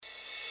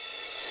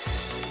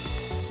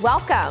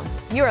Welcome.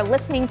 You are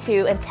listening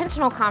to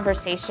Intentional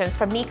Conversations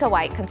from Nika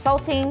White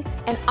Consulting,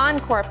 an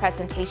encore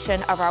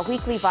presentation of our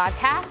weekly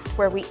podcast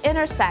where we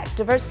intersect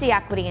diversity,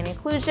 equity, and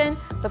inclusion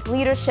with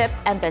leadership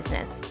and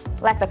business.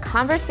 Let the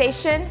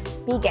conversation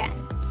begin.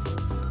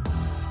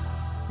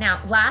 Now,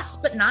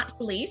 last but not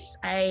least,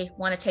 I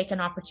want to take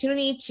an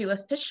opportunity to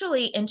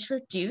officially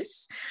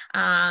introduce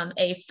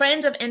a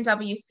friend of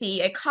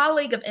NWC, a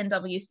colleague of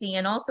NWC,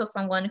 and also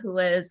someone who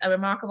is a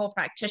remarkable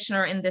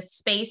practitioner in this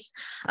space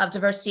of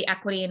diversity,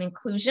 equity, and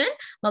inclusion,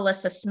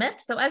 Melissa Smith.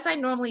 So as I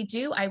normally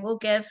do, I will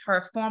give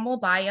her formal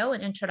bio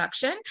and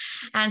introduction,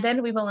 and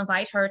then we will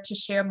invite her to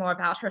share more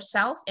about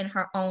herself in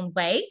her own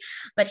way.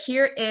 But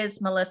here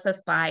is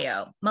Melissa's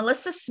bio.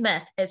 Melissa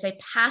Smith is a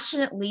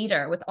passionate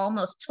leader with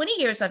almost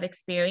 20 years of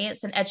experience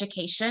in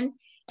education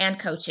and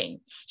coaching.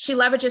 She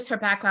leverages her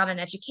background in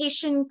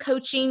education,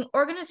 coaching,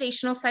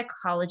 organizational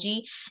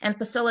psychology, and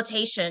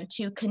facilitation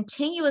to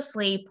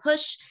continuously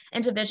push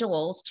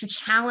individuals to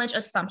challenge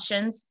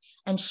assumptions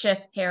and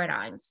shift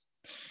paradigms.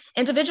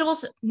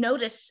 Individuals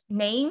notice,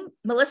 name.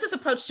 Melissa's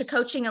approach to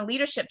coaching and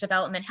leadership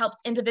development helps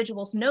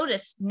individuals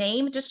notice,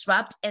 name,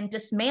 disrupt, and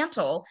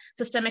dismantle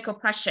systemic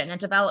oppression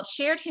and develop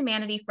shared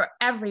humanity for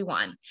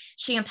everyone.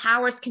 She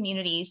empowers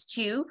communities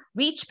to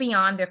reach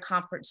beyond their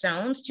comfort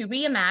zones, to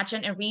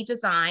reimagine and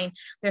redesign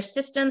their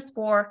systems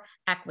for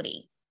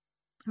equity.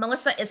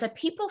 Melissa is a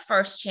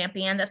people-first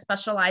champion that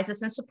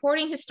specializes in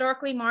supporting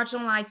historically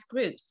marginalized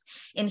groups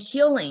in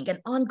healing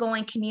and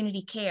ongoing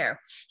community care.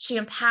 She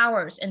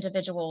empowers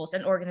individuals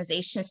and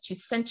organizations to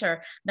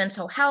center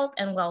mental health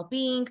and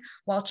well-being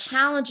while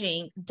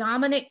challenging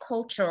dominant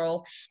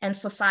cultural and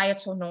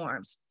societal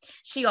norms.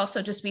 She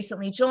also just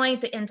recently joined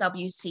the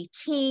NWC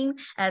team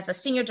as a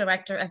senior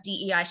director of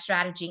DEI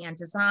strategy and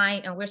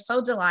design, and we're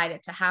so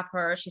delighted to have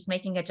her. She's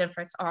making a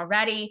difference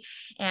already,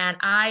 and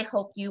I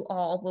hope you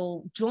all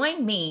will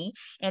join me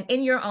and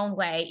in your own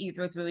way,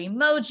 either through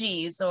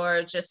emojis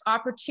or just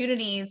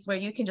opportunities where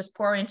you can just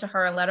pour into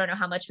her and let her know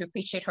how much we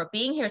appreciate her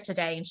being here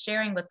today and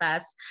sharing with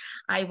us.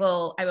 I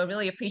will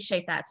really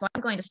appreciate that. So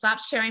I'm going to stop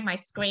sharing my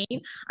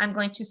screen. I'm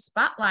going to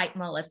spotlight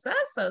Melissa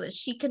so that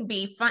she can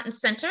be front and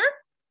center.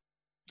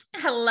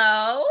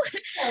 Hello.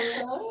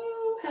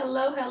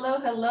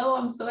 Hello.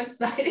 I'm so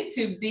excited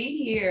to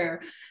be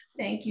here.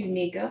 Thank you,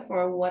 Nika,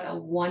 for what a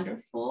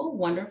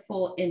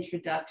wonderful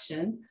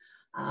introduction.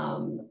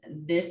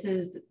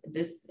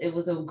 It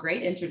was a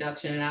great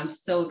introduction, and I'm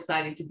so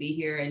excited to be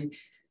here and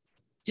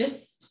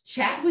just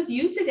chat with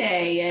you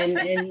today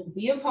and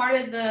be a part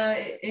of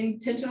the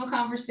intentional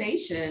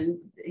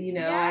conversation. You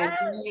know, yes.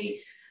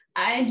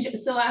 I enjoy,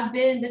 so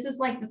this is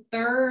like the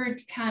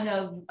third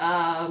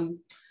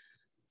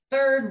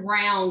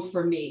round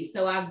for me.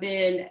 So I've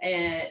been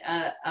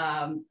a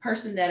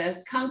person that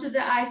has come to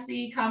the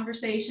IC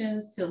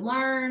conversations to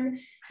learn.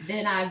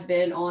 Then I've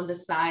been on the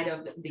side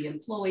of the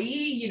employee,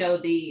 you know,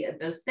 the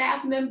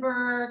staff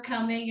member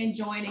coming and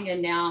joining,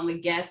 and now I'm a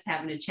guest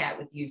having a chat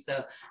with you.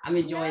 So I'm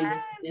enjoying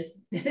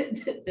this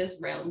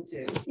round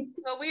too.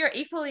 Well, we are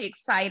equally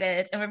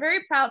excited, and we're very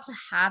proud to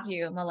have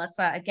you,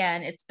 Melissa.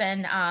 Again, it's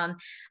been, I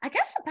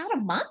guess, about a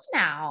month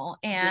now,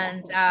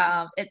 and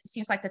it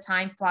seems like the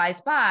time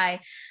flies by.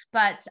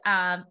 But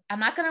I'm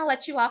not going to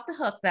let you off the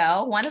hook,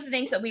 though. One of the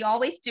things that we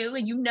always do,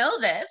 and you know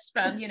this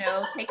from,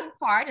 taking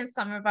part in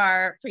some of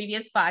our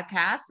previous podcasts,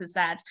 is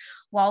that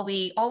while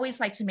we always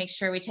like to make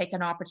sure we take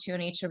an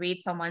opportunity to read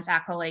someone's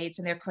accolades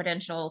and their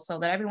credentials so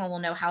that everyone will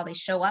know how they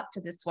show up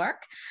to this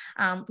work,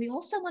 we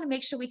also want to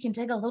make sure we can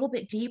dig a little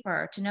bit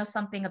deeper to know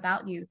something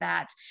about you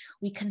that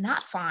we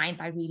cannot find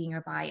by reading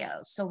your bio.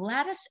 So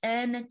let us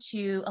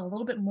into a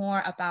little bit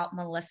more about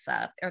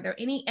Melissa. Are there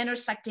any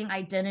intersecting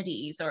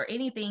identities or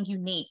anything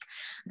unique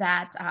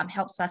that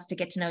helps us to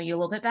get to know you a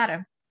little bit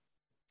better?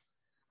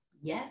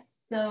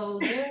 Yes, so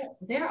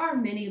there are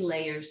many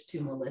layers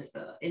to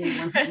Melissa.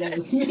 Anyone who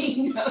knows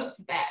me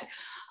knows that.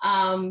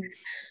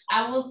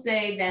 I will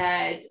say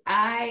that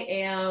I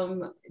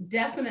am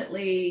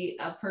definitely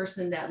a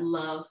person that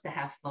loves to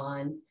have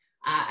fun.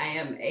 I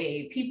am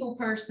a people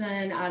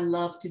person. I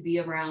love to be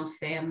around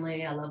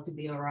family. I love to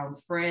be around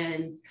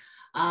friends.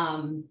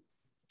 I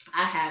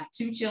have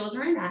two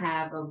children. I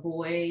have a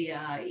boy,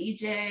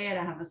 EJ, and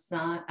I have a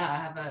son. I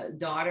have a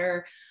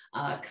daughter,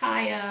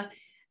 Kaya.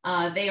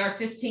 They are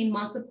 15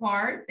 months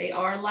apart. They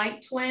are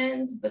like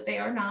twins, but they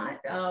are not.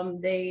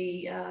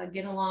 They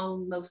get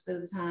along most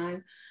of the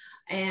time.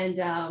 And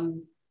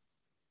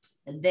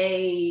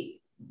they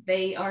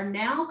are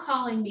now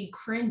calling me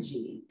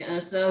cringy.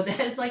 So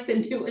that's like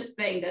the newest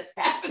thing that's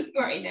happening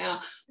right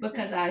now,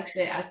 because I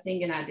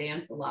sing and I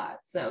dance a lot.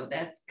 So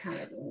that's kind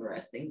of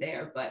interesting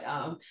there. But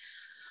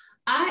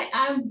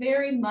I'm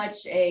very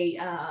much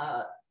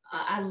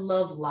I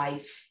love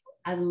life.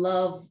 I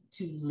love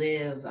to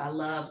live. I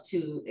love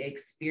to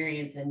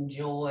experience and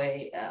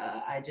enjoy.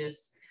 I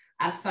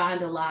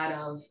find a lot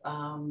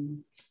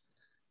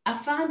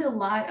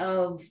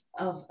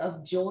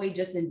of joy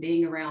just in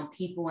being around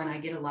people, and I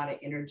get a lot of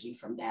energy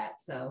from that.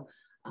 So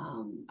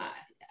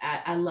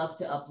I love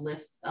to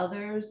uplift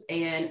others.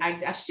 And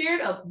I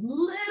shared a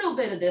little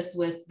bit of this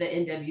with the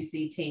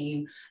NWC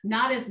team,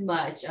 not as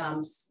much.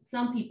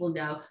 Some people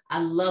know I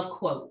love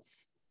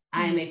quotes.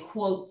 I am a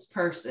quotes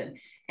person.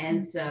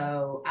 And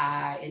so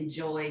I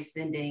enjoy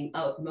sending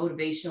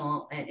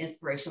motivational and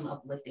inspirational,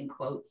 uplifting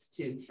quotes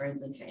to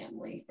friends and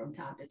family from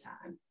time to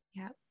time.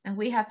 Yeah. And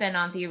we have been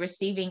on the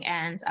receiving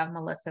end of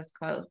Melissa's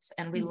quotes,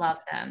 and we love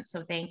them.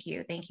 So thank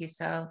you. Thank you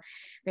so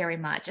very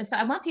much. And so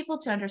I want people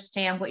to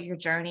understand what your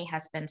journey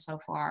has been so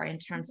far in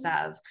terms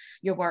of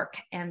your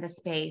work and the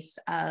space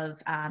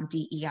of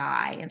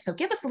DEI. And so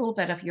give us a little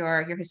bit of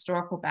your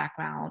historical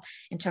background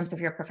in terms of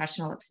your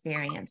professional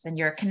experience and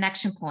your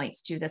connection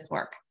points to this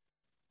work.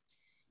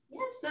 Yeah,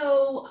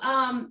 so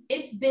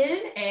it's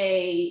been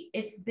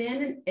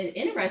an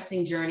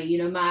interesting journey. You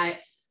know,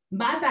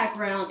 my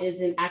background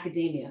is in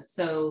academia.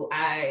 So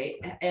I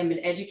am an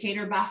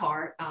educator by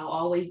heart. I'll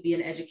always be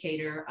an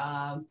educator,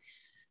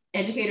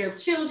 educator of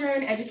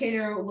children,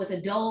 educator with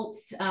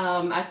adults.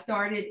 I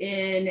started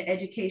in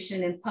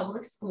education in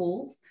public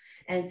schools.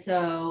 And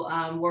so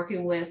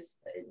working with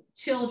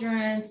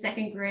children,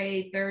 second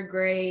grade, third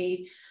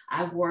grade.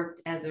 I've worked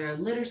as a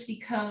literacy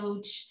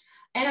coach.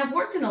 And I've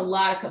worked in a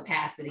lot of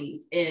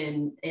capacities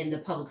in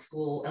the public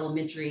school,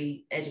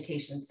 elementary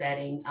education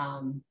setting.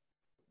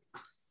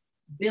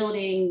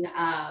 Building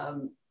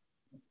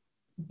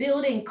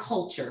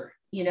culture,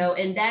 you know,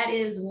 and that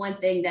is one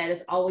thing that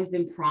has always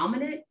been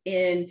prominent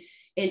in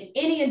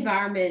any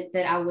environment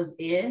that I was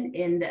in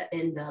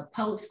the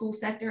public school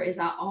sector. Is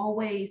I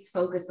always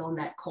focused on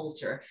that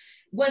culture,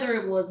 whether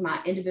it was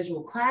my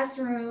individual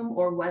classroom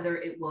or whether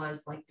it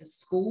was like the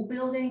school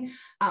building.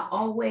 I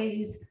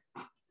always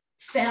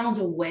found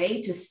a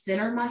way to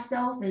center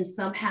myself and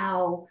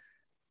somehow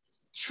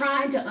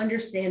trying to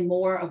understand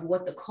more of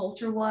what the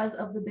culture was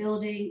of the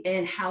building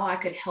and how I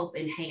could help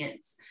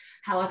enhance,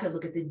 how I could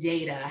look at the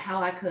data,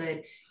 how I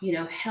could, you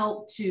know,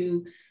 help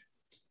to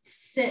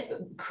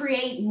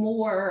create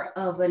more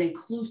of an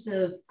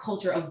inclusive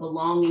culture of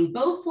belonging,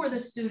 both for the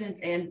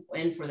students and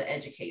for the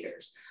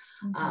educators.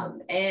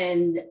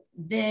 And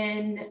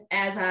then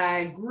as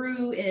I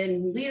grew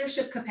in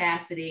leadership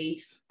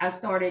capacity, I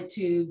started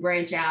to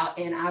branch out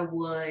and I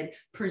would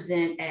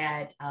present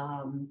at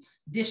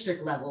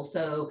district level.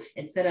 So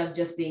instead of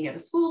just being at a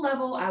school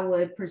level, I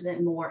would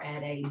present more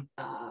at a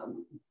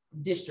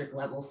district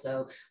level.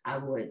 So I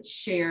would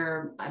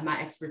share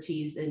my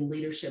expertise in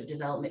leadership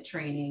development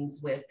trainings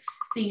with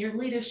senior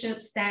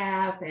leadership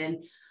staff.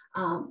 And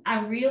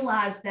I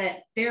realized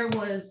that there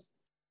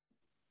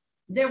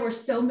were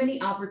so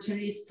many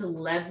opportunities to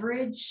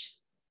leverage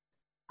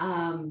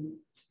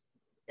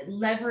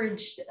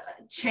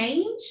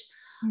change,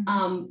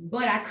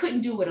 but I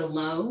couldn't do it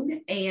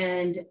alone.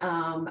 And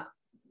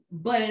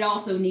but it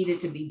also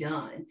needed to be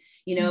done,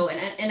 you know,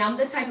 and I'm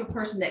the type of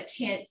person that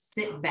can't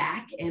sit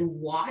back and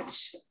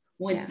watch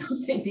when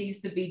something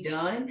needs to be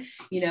done.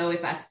 You know,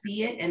 if I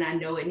see it and I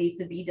know it needs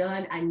to be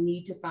done, I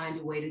need to find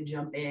a way to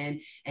jump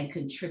in and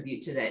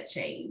contribute to that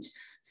change.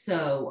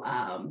 So,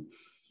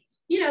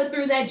 you know,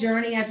 through that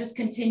journey, I just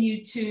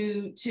continued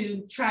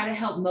to try to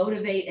help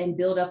motivate and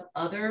build up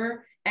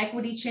other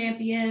equity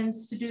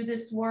champions to do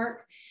this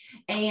work.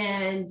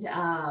 And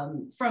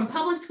from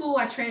public school,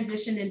 I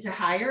transitioned into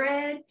higher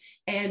ed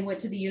and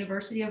went to the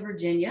University of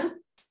Virginia.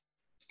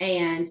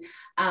 And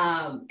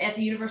at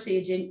the University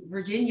of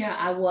Virginia,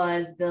 I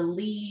was the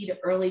lead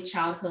early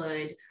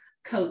childhood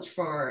coach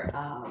for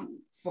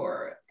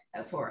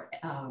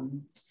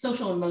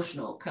social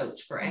emotional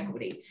coach for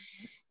equity.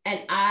 And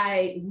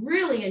I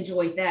really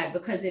enjoyed that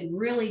because it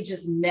really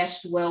just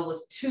meshed well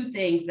with two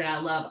things that I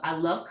love. I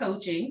love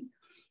coaching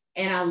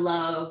and I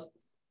love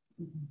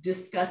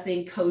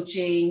discussing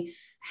coaching,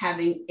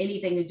 having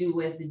anything to do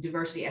with the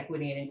diversity,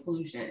 equity, and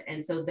inclusion.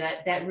 And so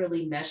that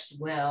really meshed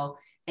well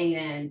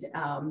and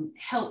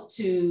helped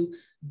to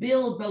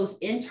build both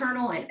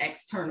internal and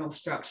external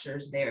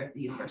structures there at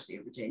the University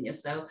of Virginia.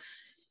 So,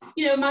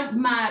 you know,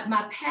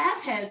 my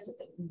path has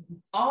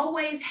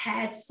always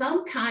had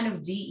some kind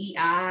of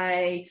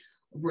DEI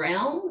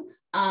realm.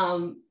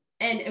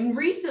 And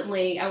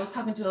recently I was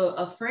talking to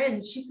a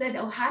friend, she said,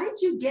 oh, how did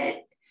you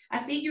get, I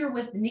see you're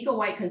with Nika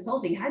White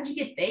Consulting. How did you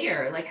get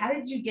there? Like, how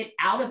did you get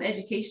out of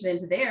education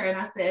into there? And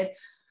I said,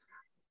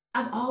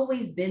 I've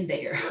always been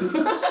there.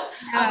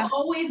 I've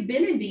always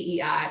been in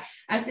DEI.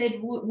 I said,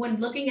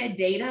 when looking at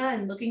data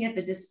and looking at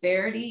the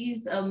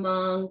disparities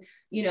among,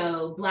 you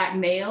know, Black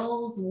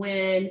males,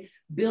 when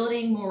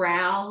building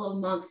morale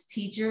amongst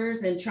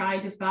teachers and trying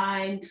to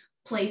find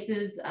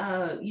places,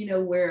 you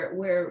know,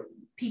 where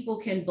people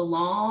can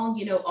belong,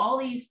 you know, all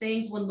these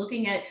things, when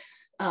looking at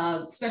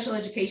special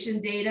education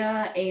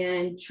data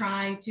and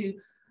trying to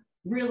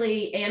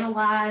really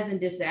analyze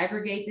and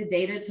disaggregate the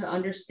data to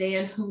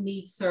understand who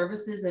needs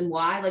services and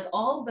why, like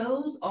all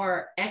those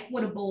are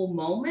equitable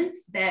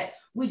moments that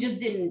we just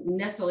didn't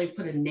necessarily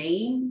put a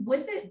name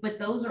with it, but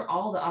those are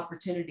all the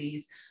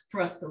opportunities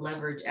for us to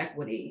leverage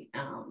equity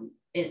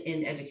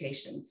in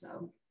education.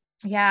 So.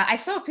 Yeah, I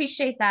so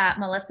appreciate that,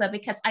 Melissa,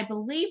 because I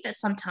believe that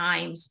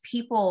sometimes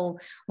people,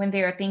 when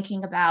they're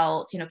thinking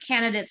about,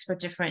 candidates for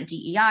different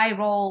DEI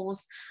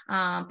roles,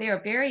 they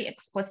are very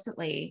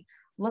explicitly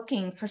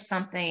looking for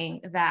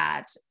something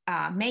that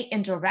may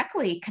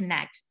indirectly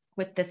connect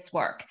with this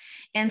work.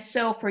 And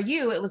so for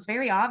you, it was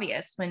very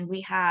obvious when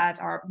we had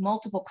our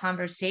multiple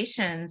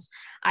conversations.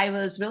 I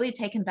was really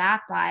taken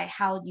back by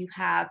how you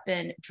have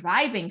been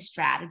driving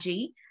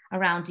strategy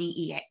around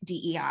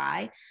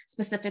DEI,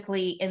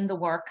 specifically in the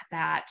work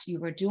that you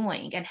were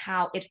doing, and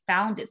how it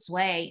found its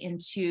way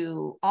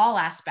into all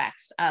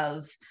aspects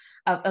of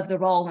the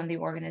role in the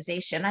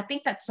organization. I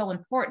think that's so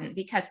important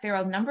because there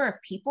are a number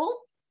of people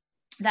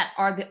that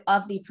are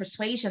of the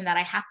persuasion that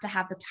I have to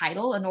have the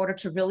title in order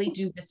to really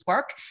do this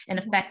work and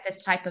affect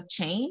this type of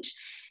change.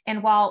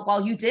 And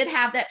while you did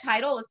have that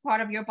title as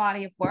part of your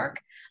body of work,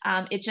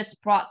 it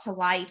just brought to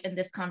light in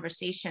this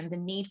conversation the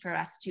need for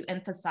us to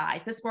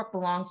emphasize this work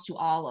belongs to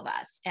all of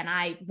us. And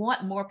I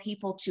want more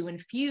people to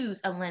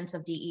infuse a lens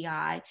of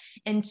DEI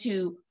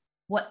into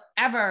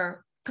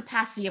whatever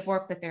capacity of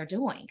work that they're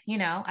doing.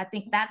 I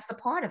think that's the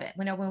part of it.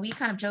 When we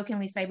kind of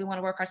jokingly say we want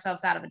to work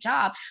ourselves out of a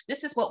job,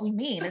 this is what we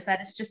mean, is that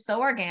it's just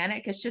so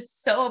organic. It's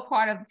just so a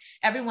part of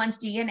everyone's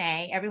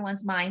DNA,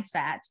 everyone's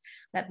mindset,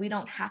 that we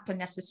don't have to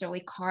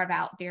necessarily carve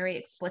out very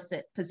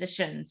explicit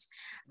positions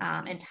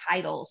and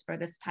titles for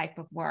this type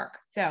of work.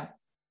 So,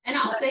 and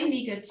I'll say,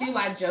 Nika, too,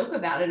 I joke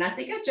about it. And I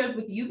think I joked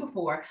with you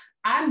before.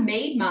 I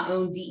made my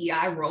own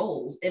DEI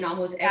roles in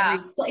almost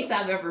every place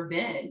I've ever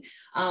been.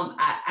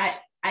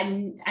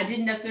 I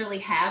didn't necessarily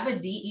have a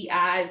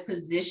DEI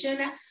position.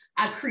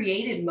 I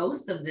created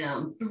most of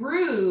them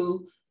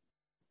through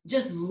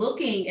just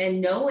looking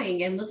and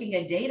knowing and looking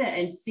at data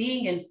and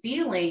seeing and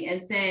feeling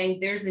and saying,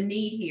 there's a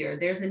need here,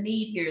 there's a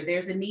need here,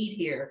 there's a need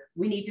here.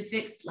 We need to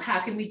fix,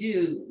 how can we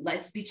do?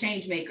 Let's be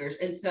change makers.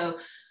 And so,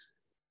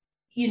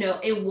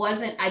 it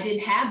wasn't, I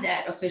didn't have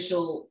that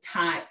official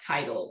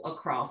title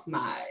across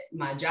my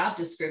job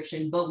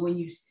description, but when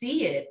you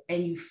see it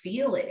and you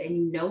feel it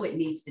and it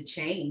needs to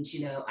change,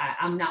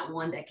 I'm not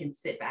one that can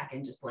sit back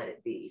and just let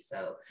it be.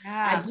 So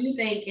I do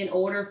think in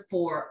order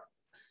for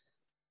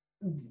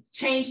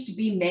change to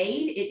be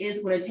made, it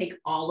is going to take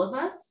all of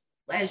us.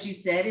 As you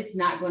said, it's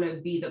not going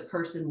to be the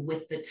person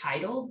with the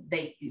title.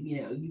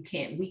 We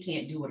can't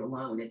do it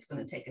alone. It's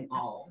going to take an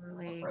all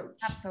approach.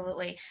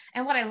 Absolutely.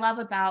 And what I love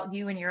about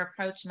you and your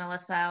approach,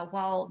 Melissa,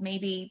 while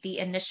maybe the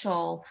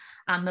initial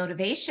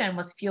motivation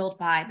was fueled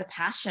by the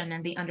passion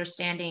and the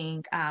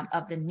understanding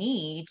of the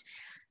need,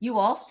 you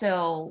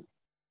also,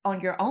 on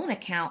your own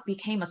account,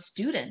 became a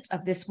student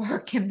of this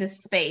work in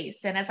this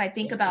space. And as I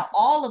think about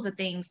all of the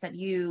things that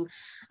you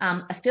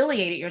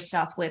affiliated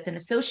yourself with and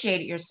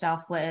associated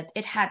yourself with,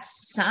 it had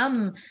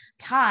some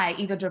tie,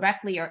 either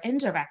directly or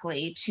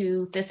indirectly,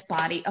 to this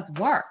body of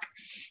work.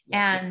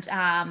 And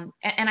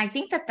I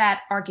think that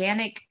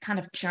organic kind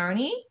of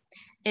journey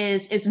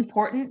is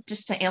important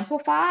just to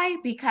amplify,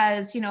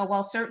 because,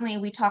 while certainly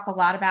we talk a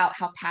lot about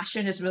how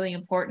passion is really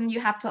important,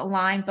 you have to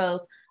align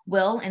both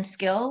will and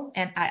skill.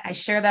 And I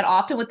share that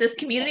often with this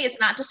community. It's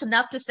not just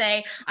enough to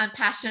say, I'm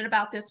passionate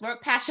about this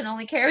work. Passion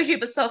only carries you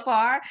but so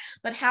far.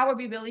 But how are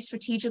we really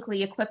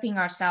strategically equipping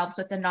ourselves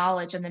with the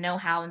knowledge and the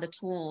know-how and the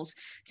tools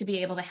to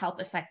be able to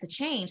help affect the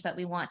change that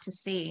we want to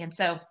see? And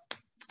so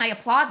I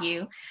applaud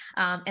you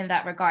in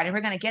that regard. And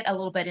we're going to get a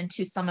little bit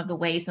into some of the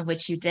ways in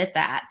which you did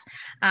that.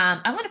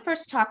 I want to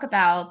first talk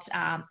about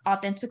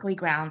authentically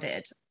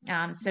grounded.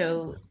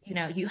 So,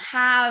 you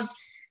have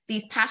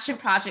these passion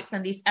projects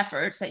and these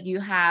efforts that you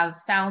have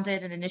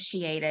founded and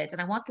initiated. And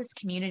I want this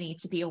community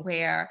to be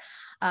aware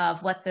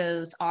of what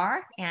those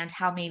are and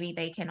how maybe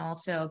they can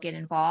also get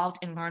involved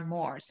and learn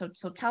more. So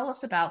tell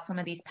us about some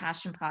of these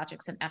passion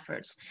projects and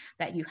efforts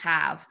that you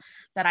have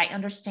that I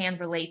understand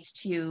relates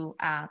to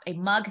a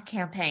mug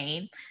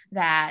campaign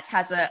that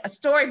has a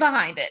story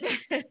behind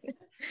it.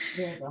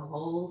 There's a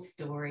whole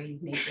story,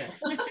 Nika.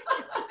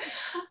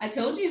 I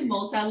told you,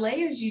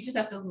 multi-layers. You just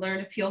have to learn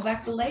to peel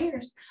back the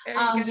layers.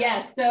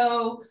 Yes.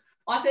 So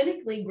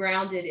Authentically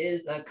Grounded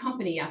is a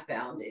company I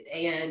founded,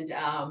 and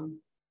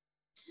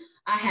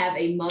I have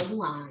a mug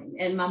line,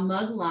 and my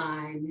mug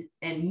line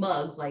and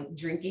mugs, like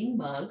drinking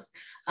mugs,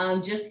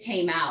 just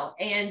came out.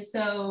 And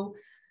so,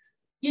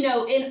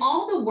 in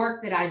all the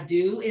work that I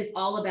do is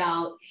all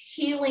about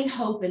healing,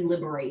 hope, and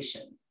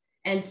liberation.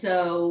 And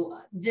so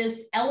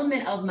this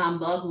element of my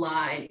mug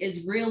line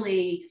is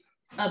really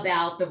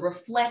about the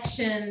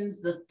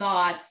reflections, the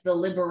thoughts, the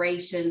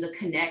liberation, the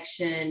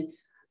connection,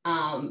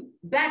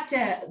 back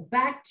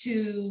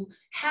to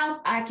how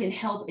I can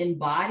help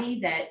embody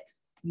that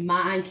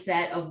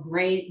mindset of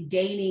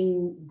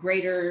gaining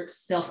greater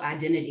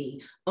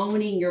self-identity,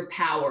 owning your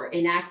power,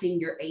 enacting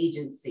your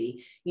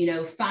agency,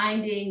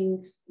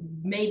 finding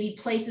maybe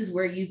places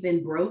where you've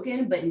been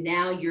broken, but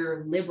now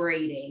you're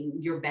liberating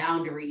your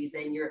boundaries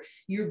and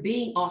you're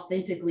being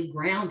authentically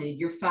grounded.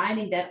 You're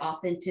finding that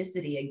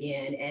authenticity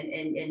again,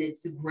 and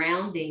it's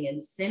grounding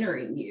and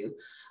centering you.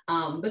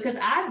 Because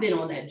I've been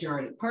on that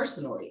journey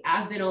personally.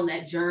 I've been on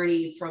that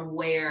journey from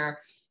where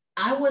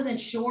I wasn't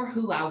sure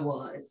who I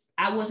was.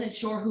 I wasn't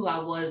sure who I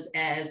was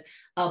as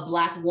a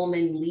Black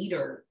woman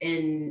leader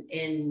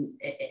in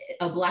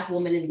a Black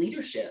woman in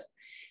leadership.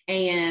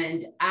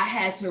 And I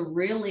had to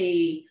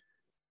really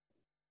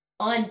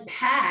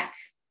unpack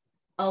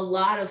a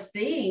lot of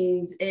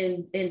things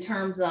in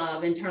terms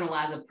of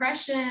internalized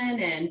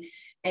oppression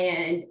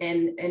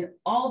and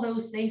all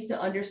those things to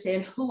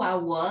understand who I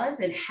was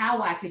and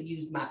how I could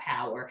use my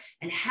power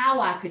and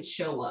how I could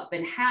show up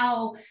and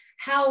how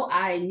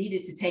I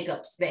needed to take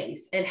up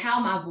space and how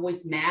my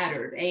voice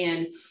mattered.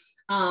 And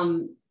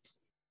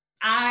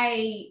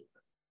I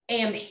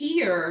am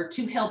here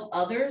to help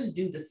others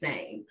do the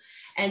same.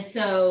 And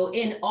so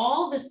in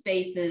all the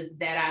spaces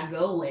that I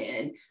go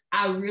in,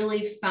 I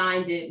really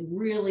find it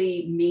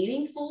really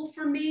meaningful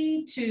for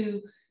me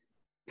to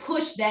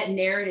push that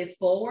narrative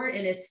forward,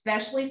 and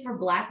especially for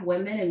Black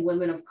women and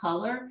women of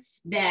color,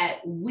 that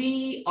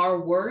we are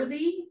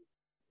worthy,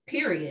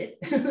 period.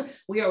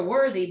 We are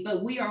worthy,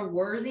 but we are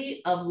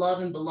worthy of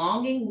love and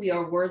belonging. We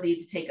are worthy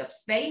to take up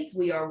space.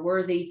 We are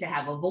worthy to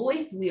have a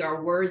voice. We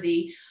are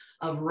worthy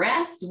of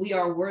rest. We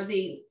are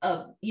worthy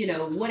of,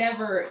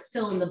 whatever,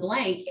 fill in the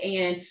blank.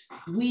 And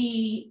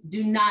we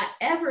do not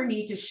ever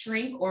need to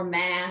shrink or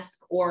mask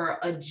or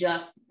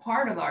adjust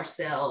part of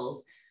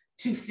ourselves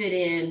to fit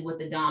in with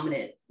the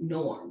dominant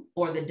norm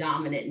or the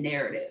dominant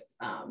narrative.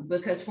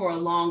 Because for a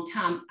long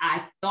time,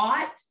 I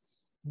thought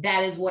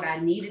that is what I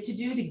needed to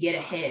do to get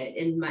ahead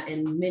in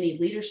many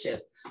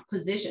leadership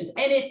positions.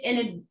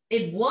 And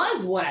it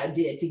was what I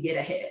did to get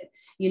ahead,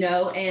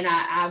 and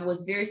I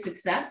was very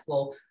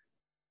successful,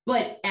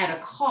 but at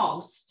a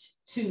cost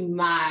to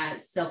my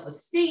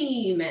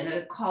self-esteem and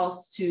at a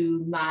cost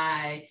to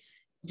my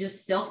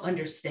just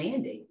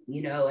self-understanding,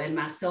 and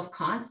my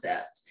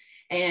self-concept.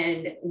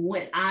 And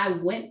when I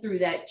went through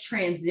that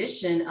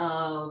transition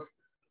of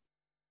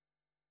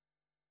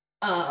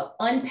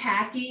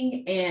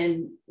unpacking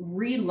and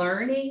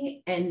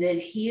relearning and then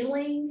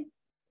healing,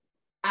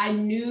 I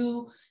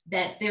knew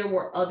that there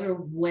were other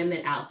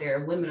women out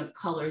there, women of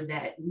color,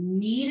 that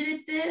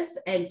needed this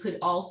and could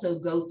also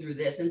go through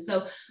this. And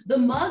so the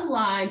mug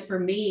line for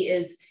me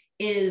is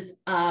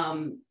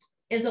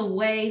a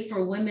way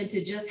for women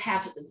to just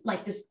have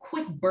like this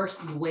quick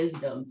burst of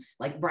wisdom,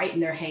 like right in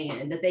their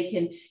hand, that they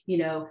can,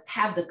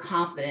 have the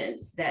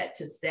confidence that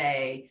to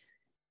say,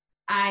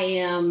 I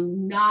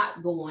am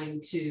not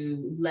going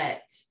to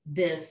let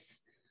this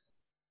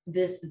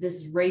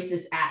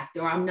racist act,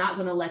 or I'm not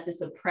going to let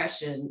this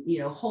oppression,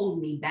 hold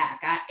me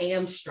back. I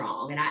am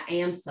strong and I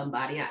am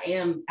somebody.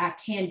 I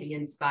can be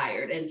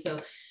inspired. And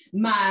so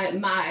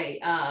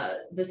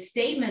the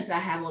statements I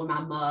have on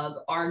my mug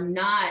are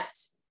not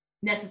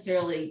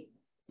necessarily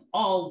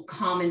all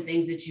common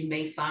things that you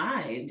may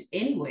find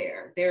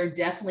anywhere. They're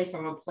definitely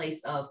from a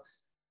place of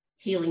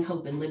healing,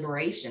 hope, and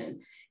liberation.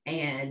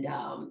 And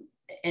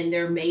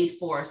they're made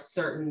for a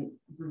certain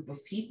group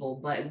of people.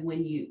 But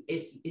when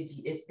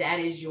if that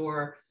is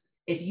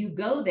if you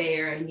go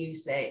there and you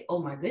say,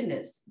 oh my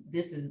goodness,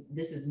 this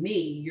is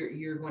me,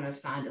 you're going to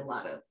find a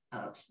lot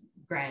of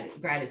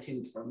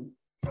gratitude from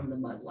the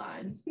mug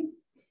line.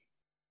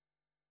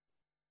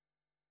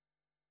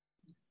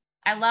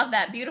 I love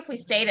that. Beautifully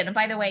stated. And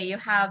by the way, you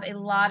have a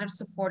lot of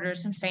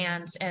supporters and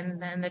fans in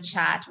the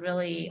chat,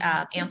 really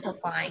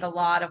amplifying a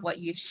lot of what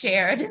you've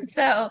shared. And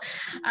so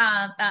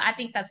I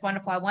think that's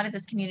wonderful. I wanted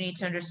this community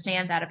to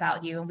understand that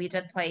about you. And we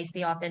did place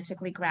the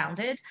Authentically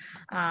Grounded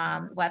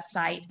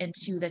website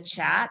into the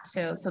chat.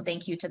 So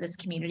thank you to this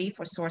community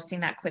for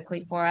sourcing that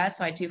quickly for us.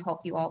 So I do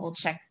hope you all will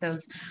check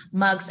those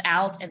mugs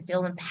out and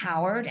feel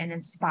empowered and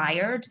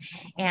inspired.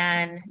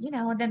 And,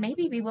 and then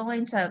maybe be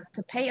willing to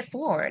pay it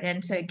forward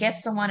and to give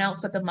someone else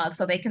with the mug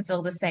so they can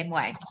feel the same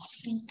way.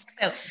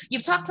 So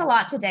you've talked a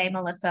lot today,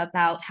 Melissa,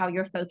 about how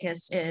your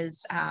focus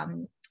is,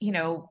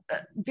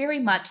 very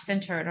much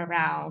centered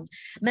around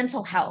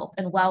mental health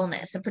and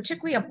wellness, and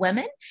particularly of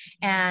women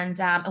and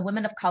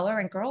women of color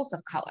and girls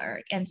of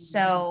color. And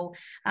so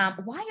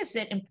why is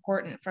it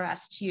important for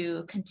us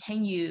to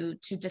continue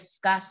to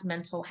discuss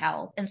mental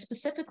health, and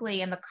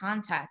specifically in the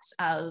context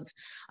of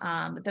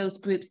those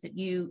groups that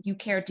you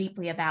care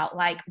deeply about,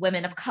 like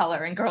women of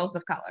color and girls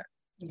of color?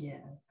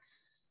 Yeah.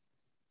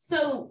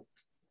 So,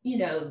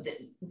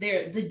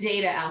 the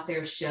data out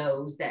there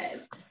shows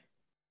that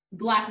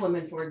Black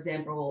women, for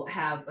example,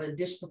 have a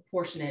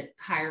disproportionate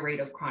higher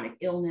rate of chronic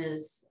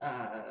illness,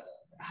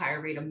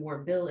 higher rate of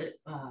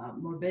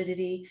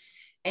morbidity.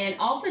 And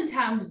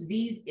oftentimes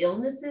these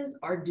illnesses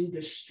are due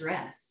to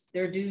stress.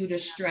 They're due to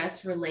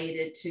stress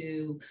related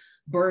to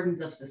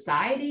burdens of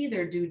society.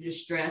 They're due to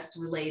stress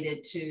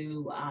related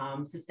to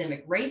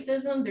systemic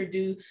racism. They're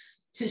due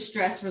to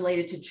stress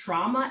related to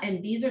trauma.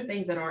 And these are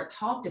things that aren't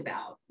talked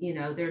about.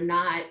 They're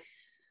not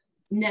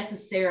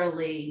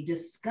necessarily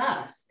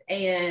discussed.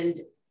 And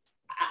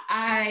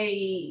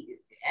I,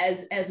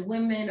 as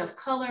women of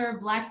color,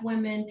 Black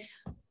women,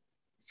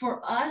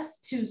 for us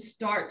to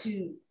start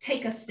to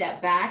take a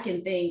step back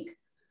and think,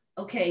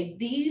 okay,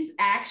 these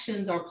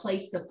actions are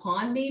placed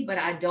upon me, but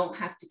I don't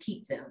have to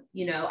keep them.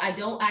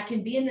 I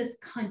can be in this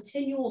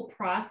continual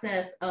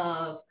process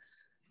of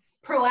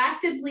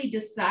proactively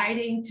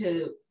deciding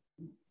to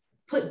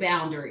put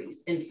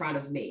boundaries in front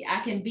of me.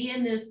 I can be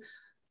in this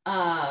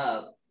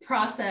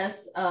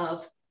process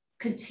of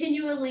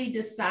continually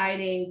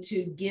deciding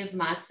to give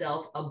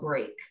myself a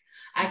break.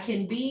 I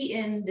can be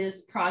in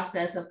this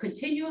process of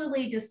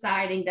continually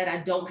deciding that I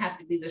don't have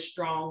to be the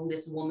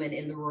strongest woman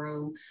in the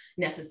room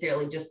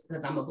necessarily just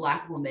because I'm a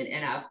Black woman.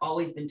 And I've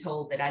always been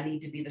told that I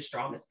need to be the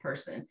strongest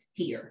person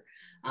here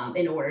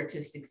in order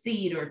to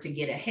succeed or to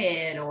get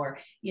ahead, or,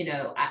 you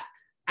know,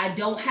 I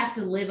don't have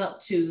to live up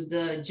to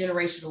the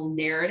generational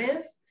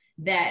narrative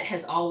that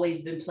has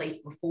always been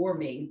placed before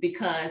me,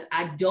 because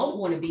I don't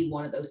want to be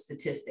one of those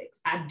statistics.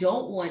 I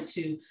don't want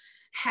to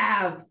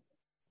have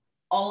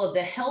all of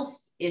the health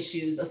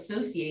issues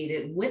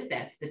associated with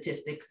that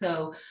statistic.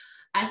 So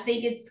I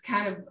think it's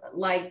kind of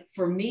like,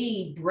 for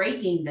me,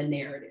 breaking the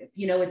narrative.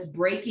 You know, it's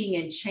breaking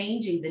and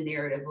changing the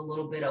narrative a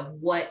little bit of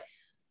what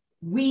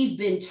we've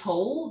been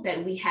told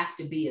that we have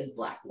to be as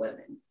Black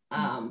women.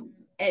 And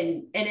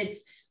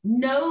it's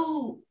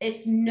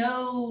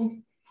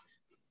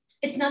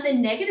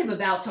nothing negative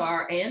about to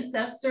our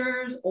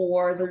ancestors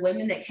or the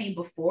women that came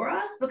before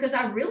us, because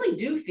I really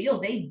do feel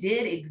they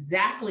did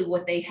exactly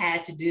what they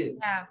had to do.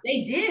 Yeah.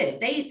 They did.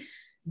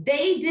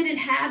 They didn't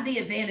have the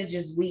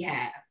advantages we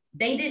have.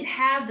 They didn't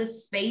have the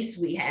space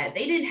we had.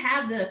 They didn't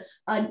have the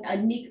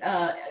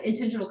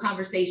Intentional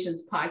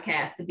Conversations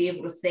podcast to be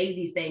able to say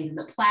these things, and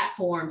the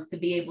platforms to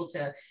be able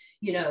to,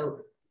 you know,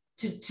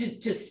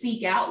 to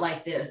speak out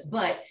like this.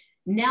 But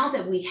now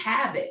that we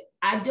have it,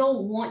 I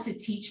don't want to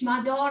teach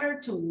my daughter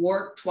to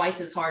work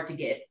twice as hard to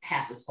get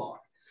half as far.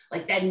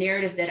 Like that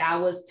narrative that I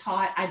was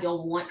taught, I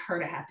don't want her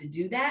to have to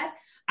do that.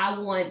 I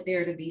want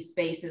there to be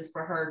spaces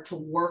for her to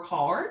work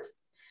hard,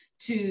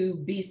 to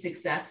be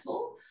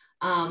successful,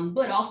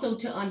 but also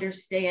to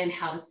understand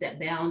how to set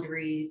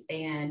boundaries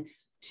and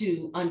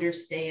to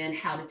understand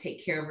how to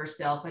take care of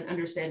herself and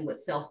understand what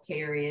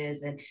self-care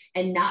is,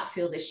 and not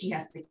feel that she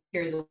has to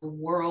carry the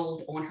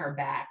world on her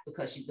back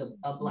because she's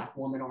a Black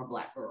woman or a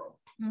Black girl.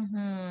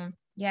 Mm-hmm.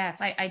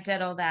 Yes, I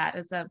did all that.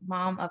 As a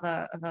mom of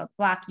a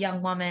Black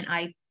young woman,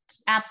 I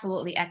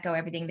absolutely echo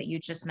everything that you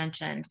just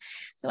mentioned.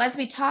 So as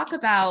we talk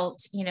about,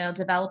 you know,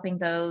 developing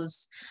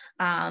those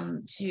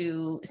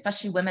to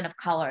especially women of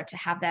color to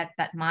have that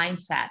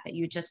mindset that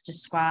you just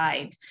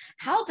described,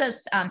 how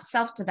does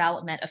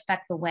self-development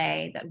affect the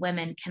way that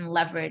women can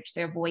leverage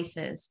their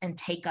voices and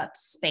take up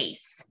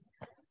space?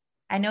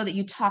 I know that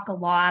you talk a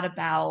lot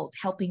about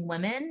helping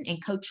women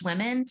and coach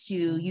women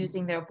to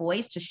using their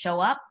voice to show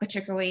up,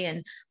 particularly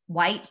in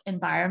white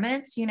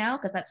environments, you know,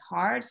 because that's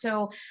hard.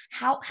 So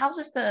how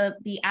does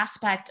the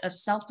aspect of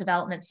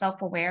self-development,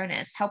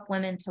 self-awareness help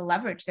women to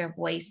leverage their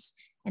voice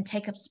and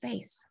take up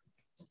space?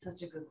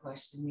 Such a good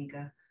question,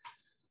 Nika.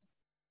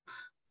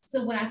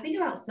 So when I think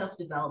about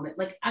self-development,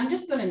 like I'm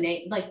just going to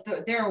name, like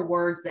there are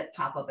words that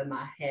pop up in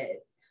my head: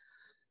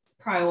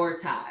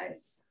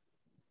 prioritize,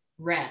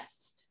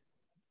 rest,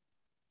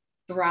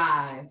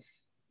 thrive,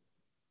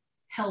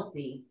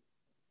 healthy,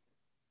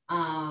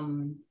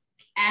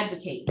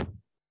 advocate,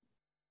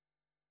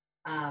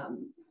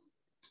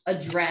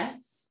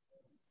 address,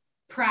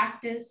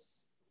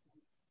 practice,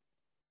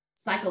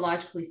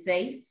 psychologically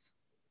safe,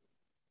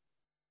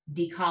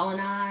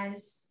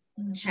 decolonize,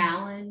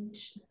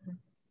 challenge.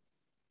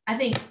 I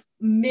think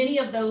many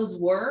of those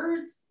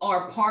words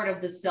are part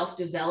of the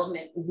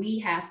self-development we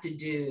have to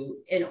do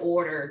in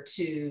order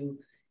to,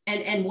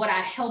 and what I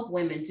help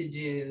women to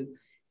do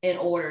in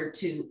order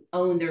to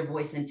own their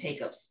voice and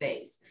take up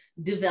space,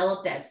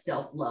 develop that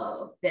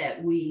self-love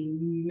that we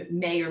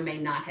may or may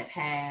not have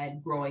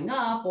had growing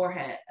up or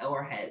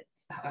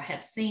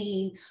have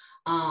seen,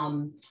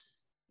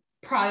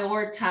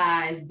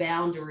 prioritize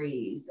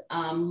boundaries,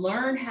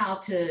 learn how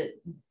to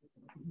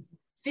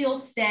feel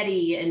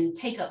steady and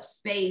take up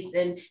space.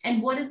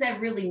 And what does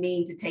that really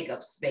mean to take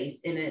up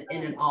space in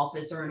an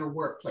office or in a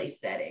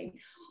workplace setting?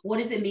 What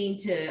does it mean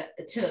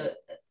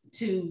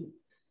to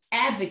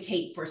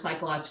advocate for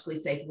psychologically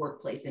safe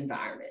workplace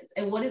environments?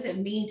 And what does it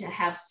mean to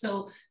have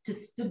to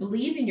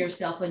believe in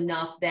yourself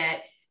enough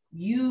that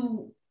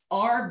you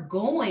are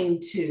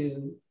going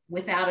to,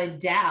 without a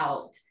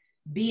doubt,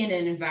 be in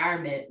an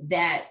environment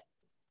that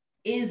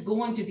is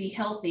going to be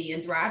healthy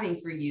and thriving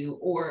for you,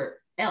 or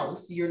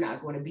else you're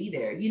not going to be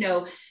there? You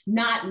know,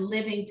 not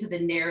living to the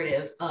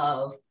narrative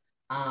of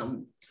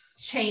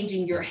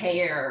changing your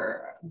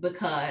hair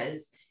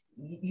because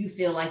you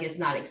feel like it's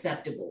not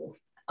acceptable.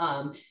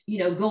 You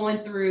know, going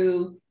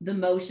through the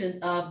motions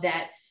of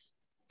that.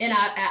 And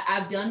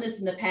I've done this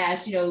in the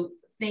past, you know,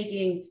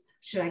 thinking,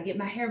 should I get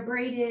my hair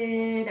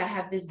braided? I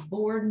have this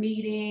board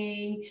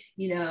meeting,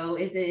 you know,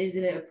 is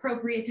it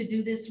appropriate to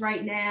do this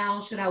right now?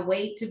 Should I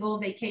wait to go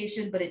on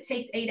vacation? But it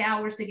takes 8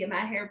 hours to get my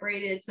hair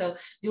braided. So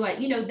do I,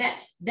 you know,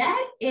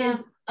 that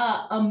is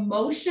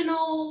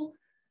emotional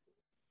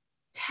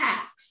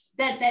tax,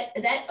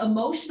 that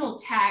emotional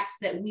tax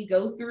that we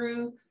go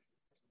through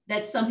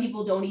that some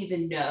people don't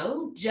even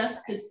know,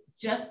 just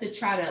to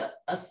try to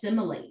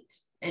assimilate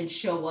and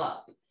show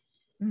up.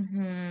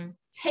 Mm-hmm.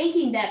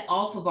 Taking that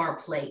off of our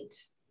plate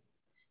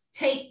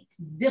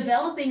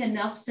developing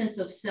enough sense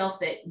of self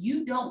that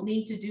you don't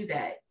need to do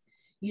that,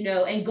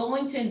 and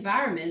going to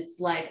environments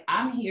like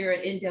I'm here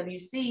at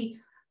NWC,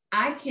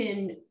 I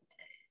can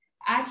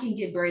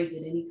get braids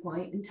at any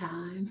point in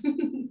time.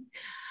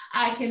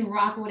 I can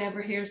rock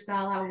whatever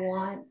hairstyle I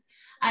want.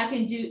 I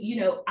can do,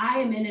 I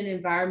am in an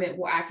environment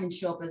where I can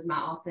show up as my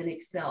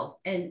authentic self.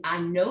 And I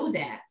know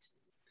that.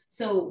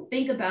 So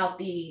think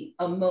about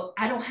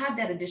I don't have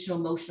that additional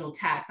emotional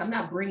tax. I'm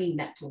not bringing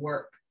that to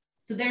work.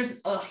 So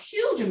there's a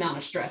huge amount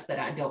of stress that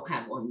I don't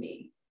have on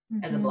me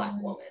as a Black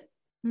woman.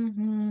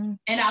 Mm-hmm.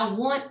 And I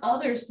want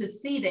others to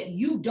see that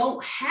you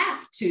don't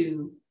have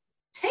to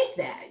take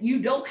that.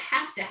 You don't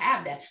have to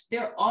have that.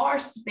 There are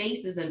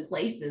spaces and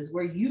places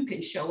where you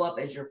can show up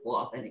as your full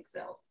authentic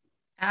self.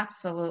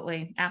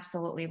 Absolutely.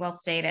 Absolutely. Well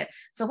stated.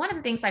 So one of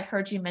the things I've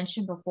heard you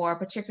mention before,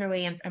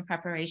 particularly in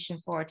preparation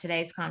for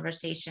today's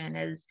conversation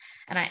is,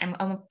 and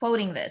I'm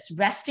quoting this,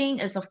 resting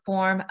is a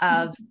form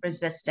of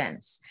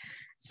resistance.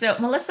 So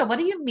Melissa, what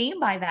do you mean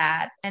by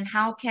that? And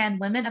how can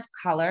women of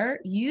color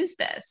use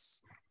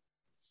this?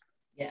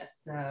 Yes,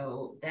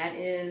 so that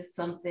is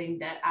something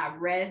that I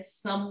read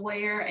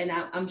somewhere, and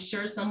I'm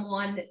sure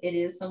it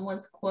is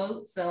someone's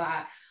quote. So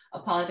I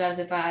apologize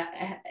if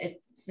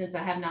since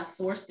I have not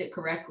sourced it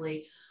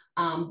correctly.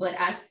 But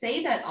I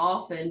say that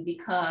often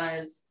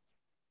because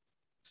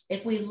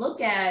if we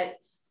look at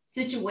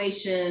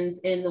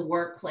situations in the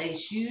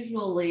workplace,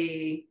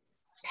 usually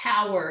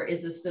power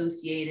is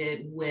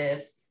associated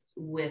with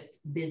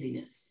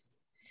busyness.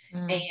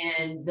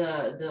 And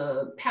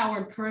the power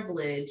and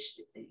privilege,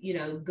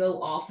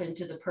 go often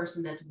to the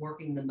person that's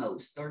working the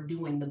most or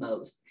doing the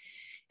most.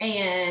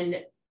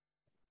 And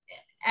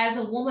as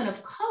a woman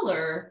of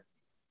color,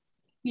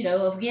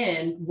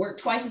 again, work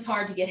twice as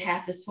hard to get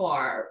half as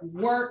far,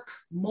 work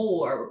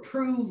more,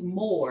 prove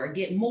more,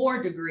 get more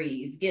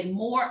degrees, get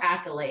more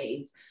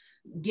accolades,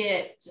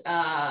 do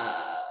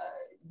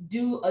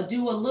a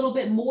little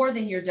bit more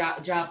than your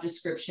job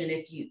description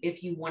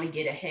if you want to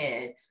get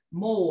ahead.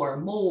 More.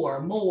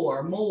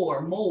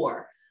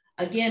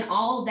 Again,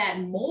 all that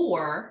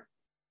more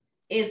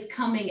is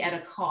coming at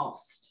a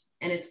cost,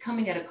 and it's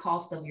coming at a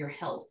cost of your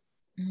health.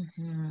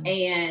 Mm-hmm.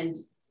 And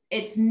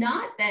it's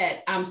not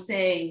that I'm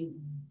saying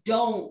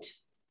don't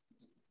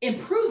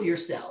improve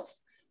yourself,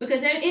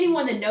 because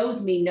anyone that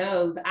knows me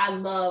knows I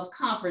love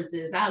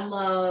conferences. I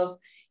love,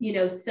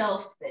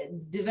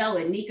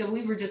 self-development. Nika,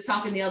 we were just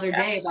talking the other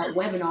day about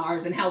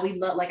webinars and how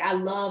I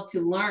love to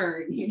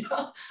learn,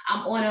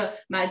 I'm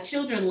my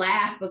children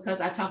laugh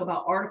because I talk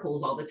about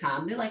articles all the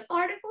time. They're like,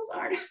 articles.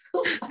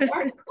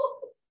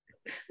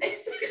 They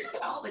say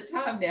that all the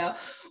time now,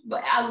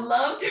 but I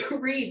love to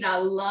read and I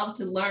love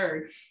to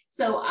learn.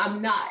 So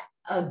I'm not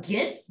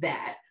against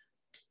that.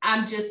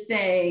 I'm just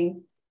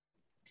saying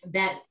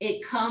that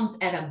it comes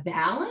at a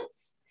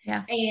balance.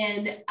 Yeah.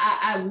 And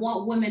I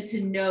want women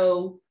to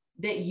know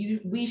that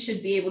we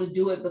should be able to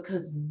do it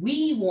because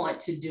we want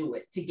to do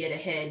it to get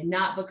ahead,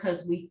 not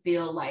because we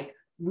feel like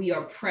we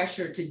are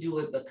pressured to do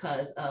it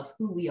because of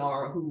who we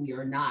are or who we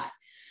are not.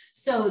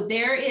 So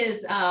there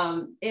is,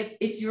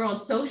 if you're on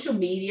social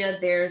media,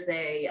 there's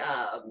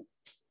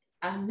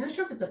I'm not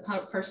sure if it's a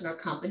person or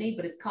company,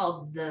 but it's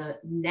called the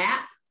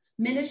NAP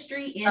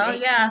Ministry. Oh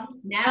yeah.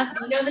 NAP,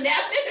 you know the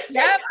NAP Ministry?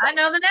 Yep, I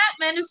know the NAP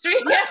Ministry.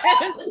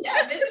 The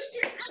NAP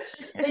Ministry.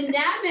 The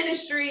NAP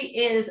Ministry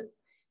is,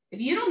 if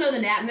you don't know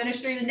the NAP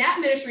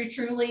Ministry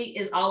truly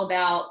is all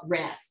about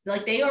rest.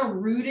 Like, they are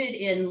rooted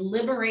in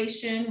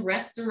liberation,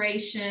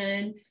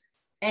 restoration,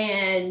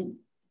 and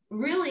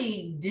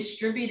really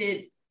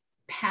distributed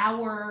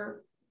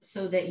power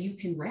so that you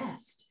can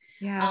rest.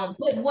 Yeah.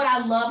 But what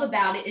I love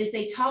about it is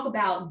they talk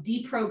about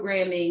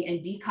deprogramming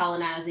and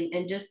decolonizing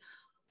and just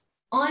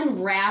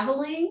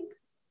unraveling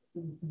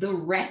the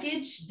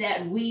wreckage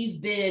that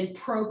we've been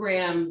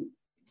programmed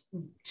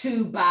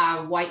to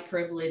by white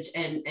privilege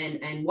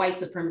and white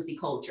supremacy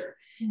culture.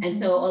 Mm-hmm. And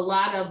so a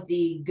lot of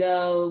the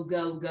go,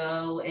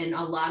 and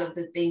a lot of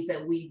the things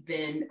that we've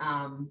been,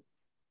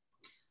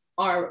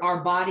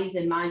 our bodies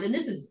and minds, and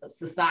this is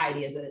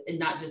society and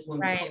not just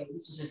women, right.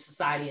 This is just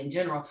society in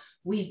general.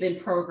 We've been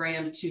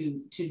programmed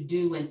to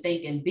do and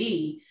think and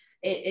be.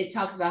 It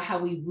talks about how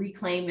we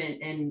reclaim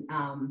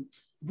and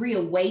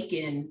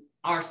reawaken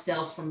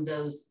ourselves from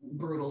those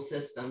brutal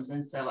systems.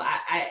 And so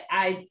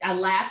I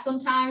laugh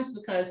sometimes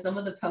because some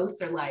of the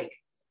posts are like,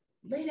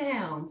 lay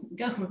down,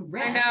 go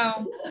rest. I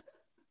know.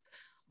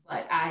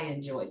 But I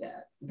enjoy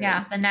that.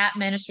 Yeah, the NAP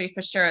Ministry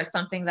for sure is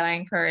something that I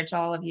encourage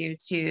all of you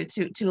to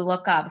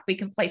look up. If we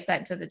can place that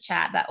into the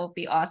chat, that will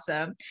be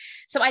awesome.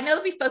 So I know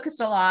that we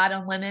focused a lot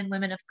on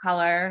women of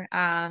color,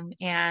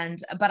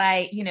 but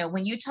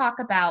when you talk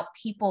about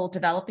people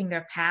developing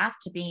their path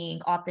to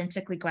being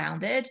authentically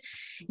grounded,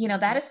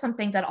 that is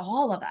something that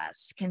all of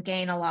us can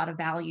gain a lot of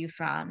value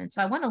from. And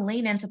so I want to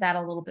lean into that a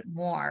little bit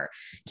more.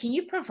 Can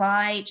you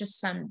provide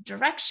just some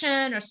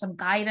direction or some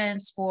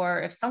guidance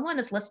for if someone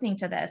is listening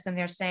to this and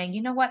they're saying,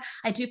 you know what,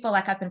 I do feel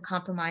like I've been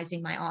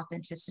compromising my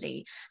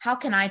authenticity. How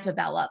can I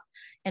develop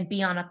and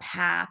be on a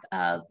path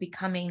of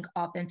becoming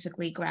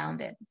authentically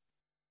grounded?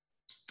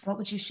 What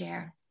would you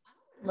share?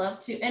 Love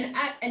to. And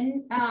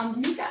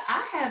Nika,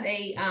 I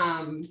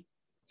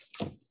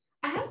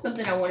have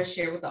something I want to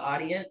share with the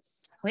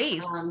audience.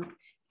 Please.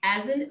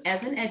 As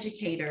an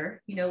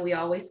educator, you know, we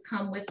always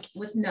come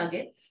with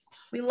nuggets.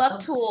 We love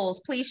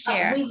tools. Please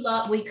share.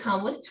 We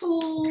come with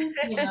tools.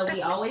 You know,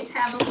 we always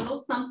have a little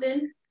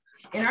something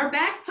in our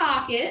back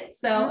pocket.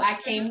 So I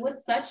came with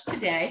such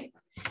today.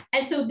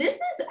 And so this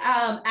is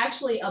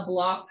actually a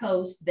blog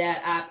post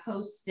that I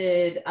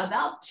posted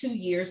about 2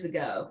 years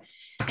ago.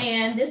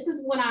 And this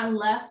is when I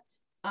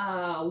left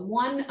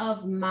one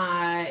of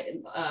my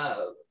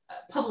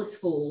public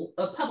school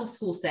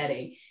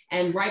setting,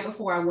 and right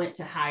before I went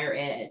to higher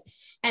ed.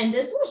 And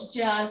this was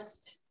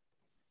just,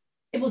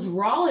 it was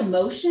raw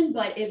emotion,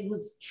 but it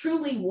was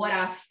truly what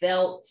I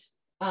felt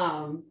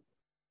and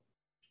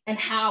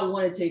how I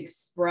wanted to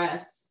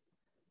express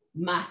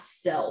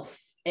myself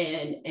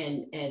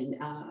and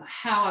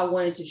how I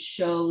wanted to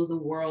show the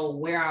world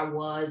where I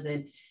was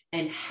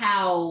and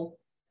how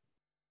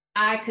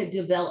I could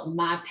develop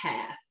my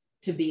path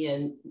to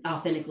being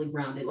authentically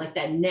grounded, like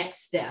that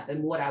next step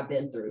and what I've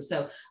been through.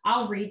 So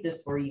I'll read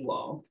this for you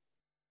all.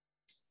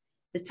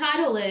 The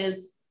title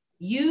is,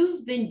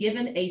 You've Been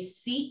Given a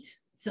Seat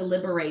to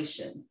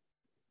Liberation.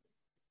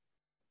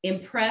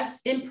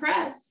 Impress,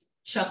 impress,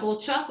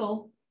 chuckle,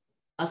 chuckle,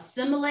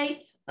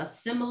 assimilate,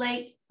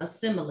 assimilate,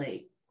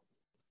 assimilate.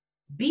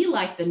 Be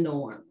like the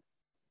norm,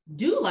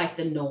 do like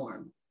the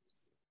norm.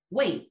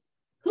 Wait,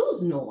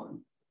 whose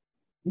norm?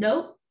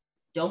 Nope,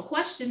 don't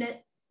question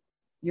it.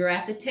 You're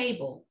at the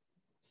table.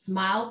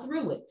 Smile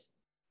through it.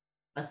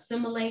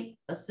 Assimilate,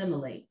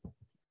 assimilate.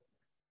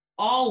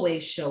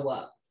 Always show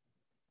up.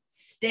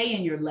 Stay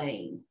in your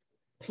lane.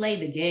 Play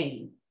the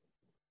game.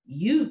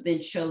 You've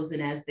been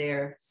chosen as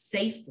their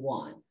safe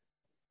one.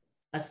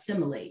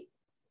 Assimilate.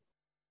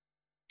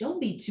 Don't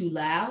be too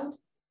loud.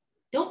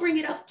 Don't bring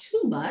it up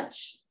too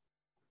much.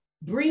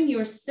 Bring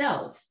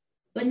yourself,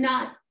 but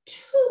not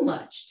too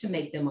much to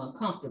make them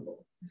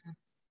uncomfortable.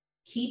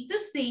 Keep the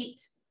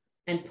seat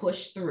and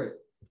push through.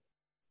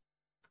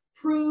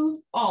 Prove,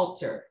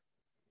 alter,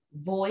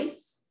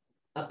 voice,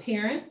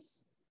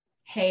 appearance,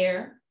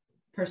 hair,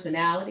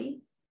 personality.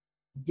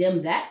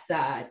 Dim that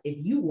side if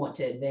you want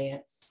to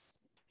advance.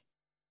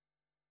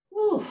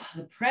 Whew,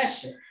 the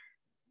pressure.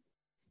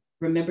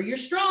 Remember, you're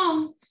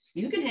strong.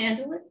 You can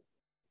handle it.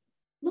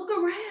 Look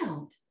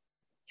around.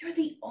 You're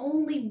the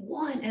only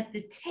one at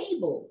the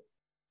table.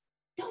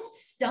 Don't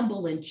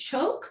stumble and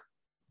choke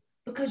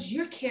because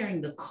you're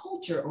carrying the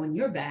culture on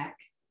your back.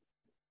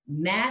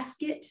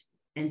 Mask it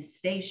and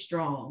stay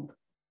strong.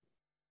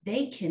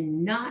 They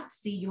cannot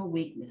see your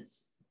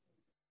weakness.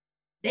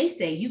 They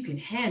say you can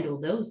handle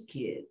those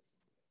kids.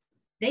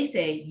 They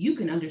say you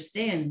can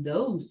understand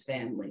those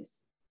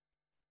families.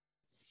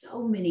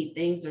 So many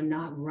things are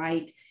not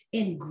right,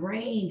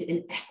 ingrained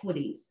in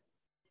equities.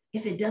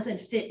 If it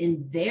doesn't fit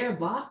in their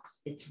box,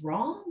 it's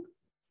wrong.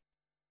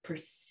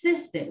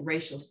 Persistent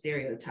racial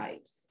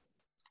stereotypes.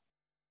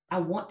 I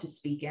want to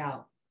speak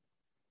out,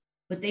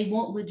 but they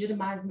won't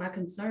legitimize my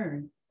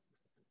concern.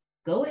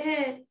 Go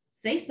ahead,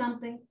 say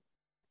something.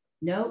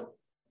 Nope.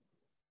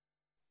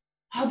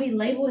 I'll be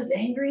labeled as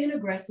angry and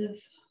aggressive.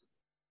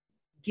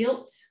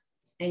 Guilt,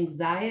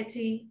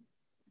 anxiety,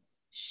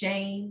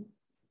 shame,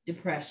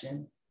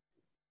 depression.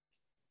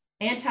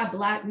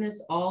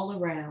 Anti-Blackness all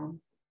around.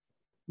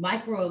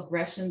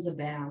 Microaggressions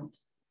abound.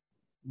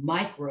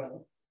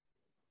 Micro.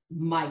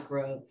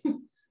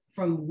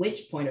 From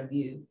which point of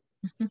view?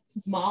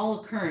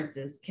 Small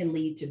occurrences can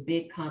lead to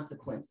big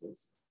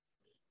consequences.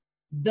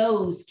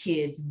 Those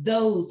kids,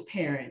 those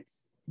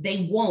parents,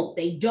 they won't,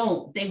 they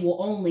don't, they will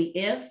only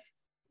if.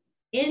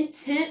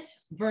 Intent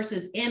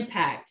versus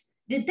impact.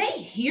 Did they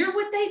hear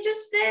what they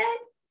just said?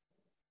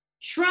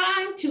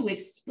 Trying to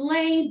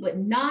explain but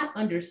not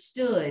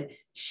understood,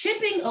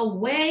 chipping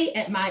away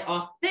at my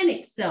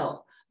authentic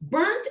self,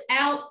 burnt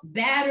out,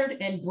 battered,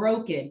 and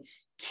broken.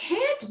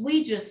 Can't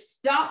we just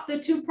stop the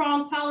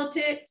two-pronged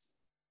politics?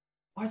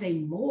 Are they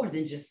more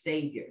than just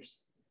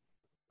saviors?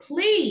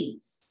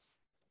 Please,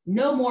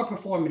 no more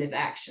performative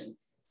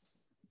actions.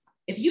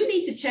 If you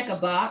need to check a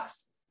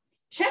box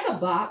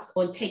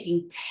on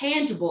taking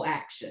tangible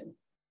action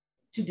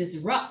to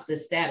disrupt the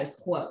status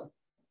quo.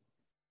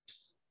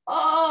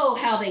 Oh,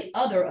 how they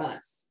other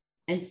us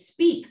and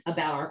speak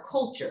about our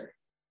culture.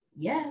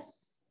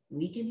 Yes,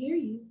 we can hear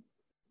you.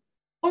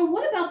 Or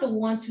what about the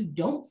ones who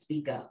don't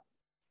speak up?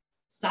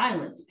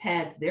 Silence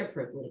pads their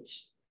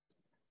privilege.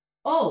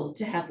 Oh,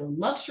 to have the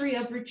luxury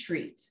of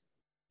retreat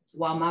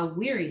while my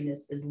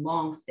weariness is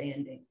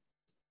long-standing.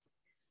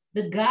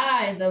 The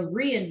guise of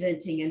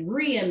reinventing and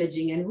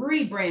re-imaging and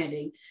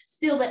rebranding,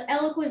 still the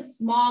eloquent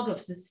smog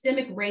of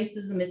systemic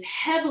racism is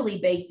heavily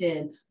baked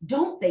in.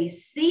 Don't they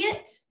see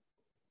it?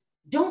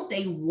 Don't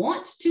they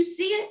want to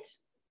see it?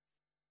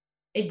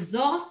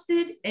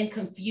 Exhausted and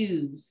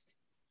confused,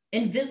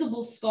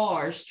 invisible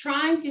scars,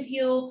 trying to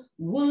heal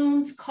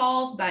wounds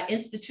caused by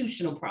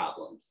institutional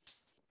problems.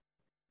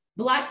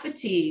 Black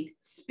fatigue,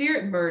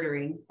 spirit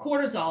murdering,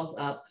 cortisol's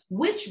up.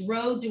 Which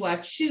road do I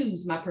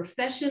choose, my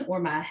profession or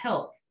my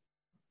health?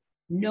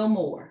 No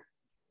more.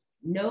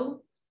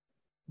 No,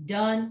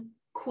 done,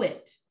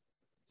 quit.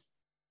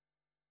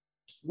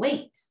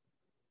 Wait.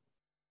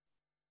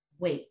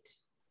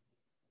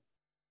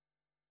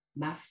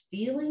 My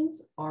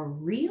feelings are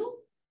real.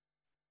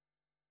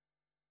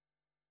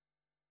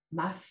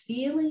 My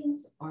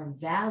feelings are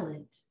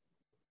valid.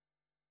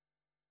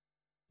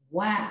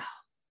 Wow.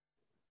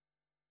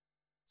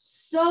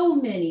 So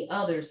many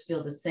others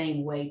feel the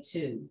same way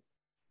too.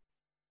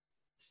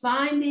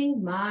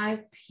 Finding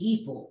my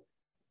people,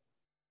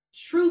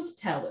 truth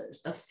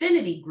tellers,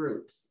 affinity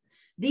groups,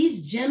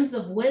 these gems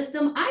of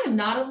wisdom, I am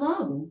not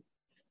alone.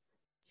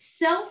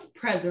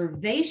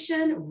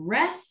 Self-preservation,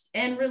 rest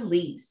and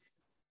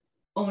release,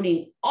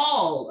 owning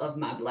all of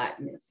my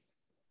Blackness.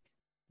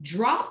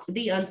 Dropped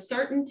the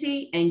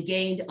uncertainty and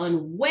gained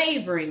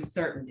unwavering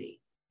certainty.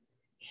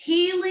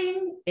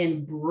 Healing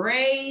in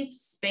brave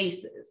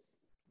spaces.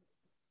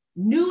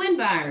 New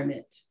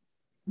environment.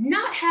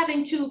 Not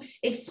having to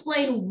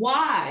explain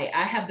why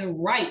I have the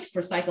right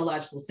for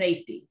psychological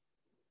safety.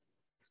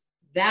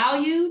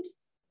 Valued,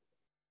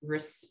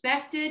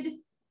 respected,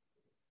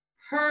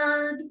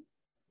 heard,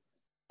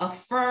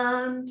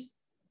 affirmed,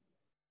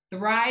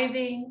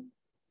 thriving,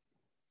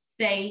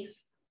 safe,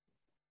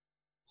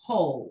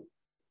 whole.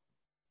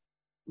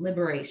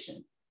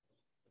 Liberation.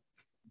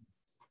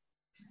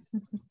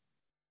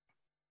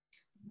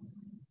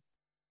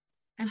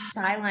 I'm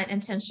silent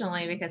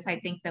intentionally because I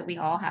think that we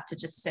all have to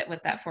just sit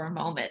with that for a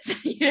moment,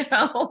 you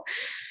know?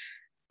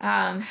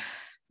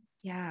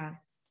 Yeah.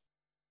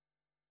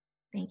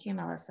 Thank you,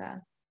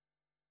 Melissa.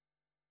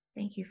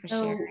 Thank you for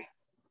sharing.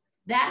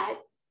 That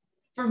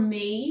for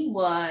me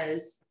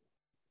was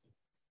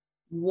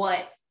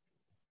what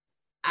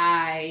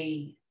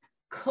I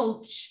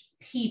coach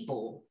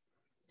people.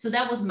 So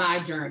that was my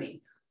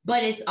journey,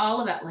 but it's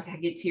all about, like, I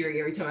get teary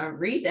every time I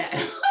read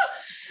that,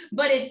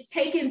 but it's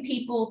taking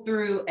people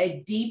through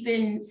a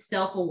deepened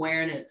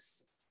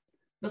self-awareness,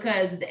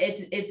 because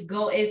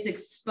it's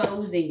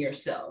exposing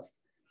yourself,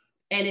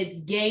 and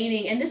it's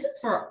gaining, and this is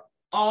for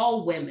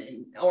all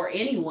women or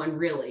anyone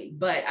really,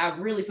 but I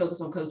really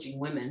focus on coaching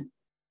women,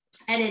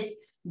 and it's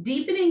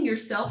deepening your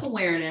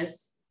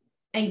self-awareness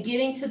and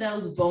getting to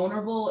those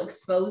vulnerable,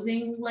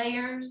 exposing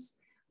layers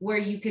where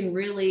you can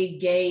really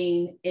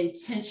gain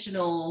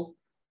intentional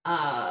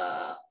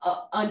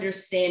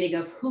understanding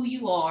of who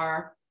you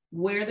are,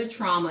 where the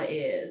trauma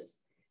is,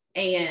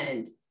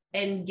 and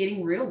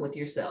getting real with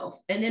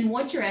yourself. And then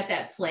once you're at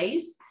that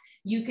place,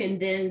 you can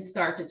then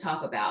start to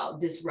talk about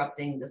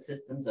disrupting the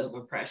systems of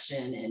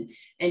oppression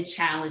and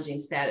challenging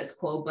status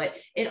quo. But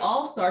it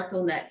all starts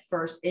on that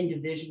first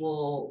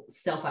individual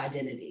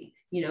self-identity,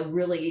 you know,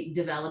 really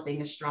developing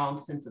a strong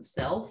sense of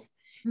self.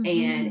 Mm-hmm.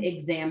 And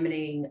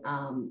examining,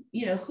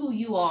 you know, who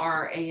you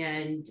are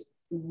and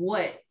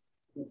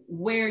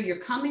where you're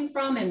coming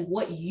from and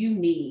what you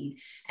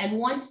need. And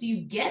once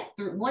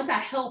I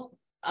help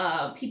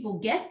people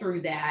get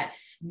through that,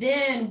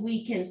 then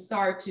we can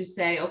start to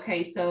say,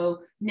 okay,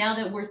 so now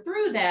that we're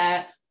through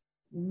that,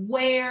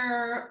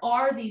 where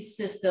are these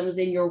systems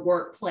in your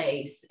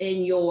workplace,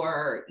 in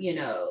your, you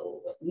know,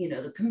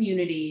 the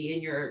community,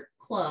 in your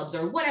clubs,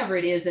 or whatever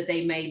it is that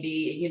they may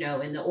be, you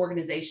know, in the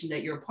organization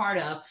that you're a part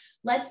of.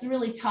 Let's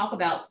really talk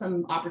about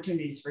some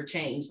opportunities for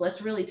change. Let's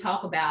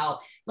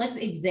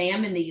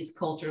examine these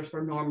cultures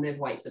for normative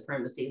white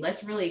supremacy.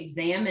 Let's really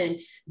examine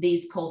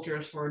these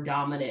cultures for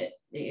dominant,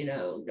 you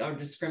know, or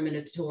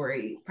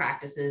discriminatory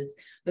practices,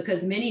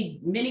 because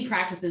many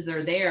practices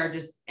are there,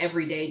 just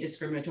everyday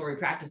discriminatory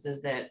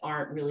practices that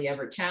aren't really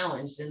ever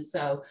challenged. And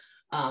so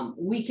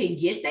we can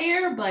get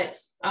there, but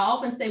I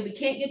often say we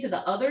can't get to the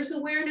others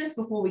awareness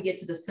before we get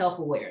to the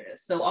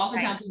self-awareness. So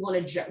oftentimes we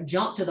want to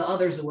jump to the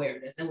others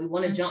awareness, and we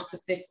want to jump to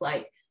fix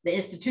like the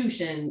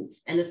institution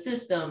and the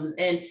systems.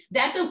 And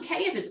that's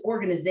okay if it's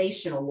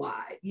organizational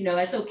wide, you know,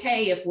 that's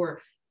okay if we're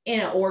in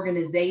an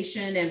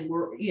organization and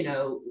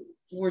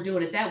we're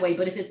doing it that way.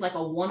 But if it's like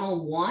a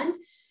one-on-one,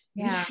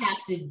 we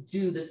have to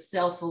do the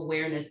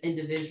self-awareness,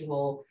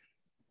 individual,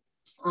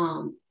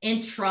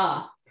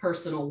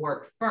 intrapersonal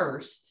work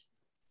first.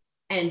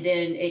 And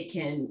then it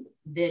can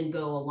then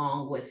go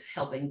along with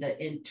helping the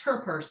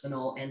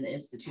interpersonal and the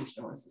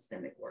institutional and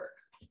systemic work.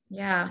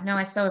 Yeah, no,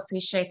 I so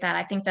appreciate that.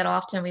 I think that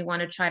often we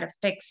want to try to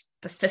fix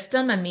the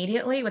system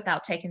immediately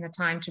without taking the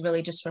time to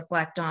really just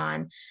reflect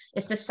on,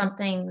 is this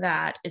something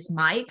that is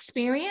my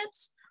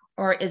experience?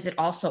 Or is it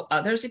also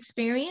others'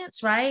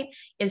 experience, right?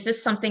 Is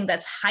this something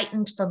that's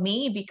heightened for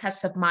me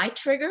because of my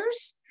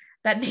triggers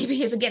that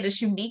maybe is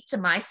unique to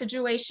my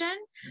situation?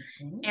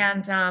 Mm-hmm.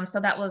 And so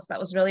that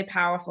was really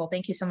powerful.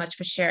 Thank you so much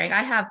for sharing.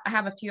 I have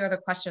a few other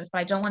questions, but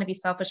I don't want to be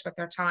selfish with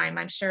their time.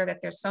 I'm sure that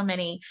there's so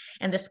many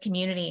in this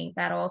community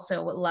that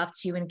also would love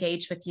to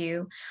engage with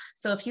you.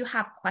 So if you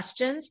have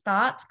questions,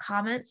 thoughts,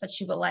 comments that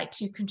you would like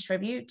to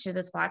contribute to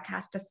this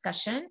podcast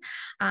discussion,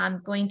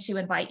 I'm going to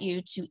invite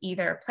you to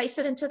either place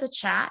it into the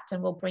chat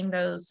and we'll bring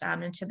those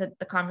into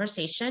the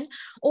conversation,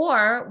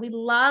 or we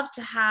love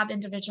to have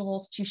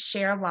individuals to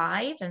share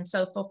live. And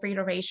So feel free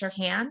to raise your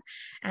hand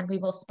and we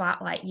will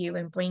spotlight you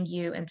and bring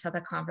you into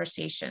the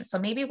conversation. So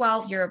maybe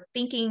while you're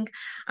thinking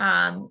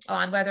on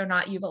whether or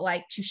not you would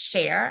like to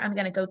share, I'm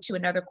going to go to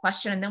another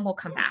question and then we'll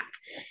come back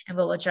and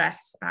we'll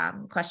address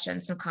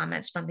questions and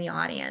comments from the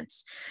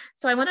audience.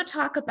 So I want to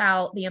talk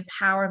about the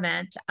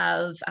empowerment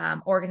of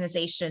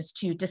organizations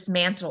to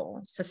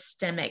dismantle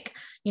systemic,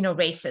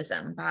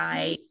 racism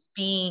by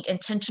being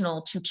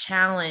intentional to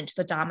challenge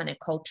the dominant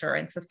culture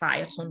and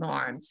societal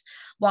norms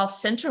while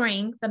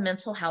centering the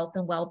mental health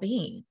and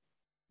well-being.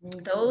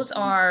 Those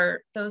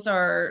are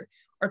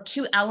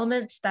two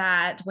elements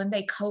that when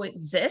they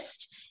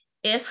coexist,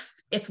 if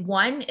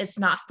one is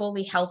not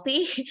fully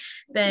healthy,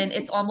 then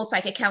it's almost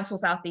like it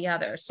cancels out the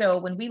other. So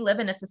when we live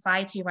in a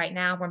society right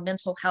now where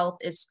mental health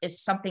is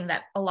something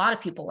that a lot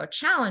of people are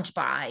challenged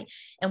by,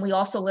 and we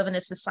also live in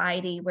a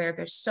society where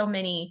there's so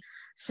many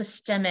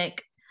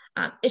systemic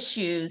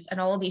issues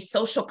and all of these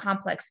social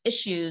complex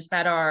issues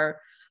that are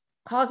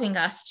causing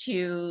us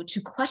to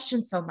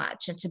question so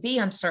much and to be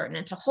uncertain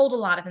and to hold a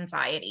lot of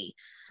anxiety.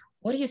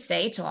 What do you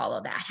say to all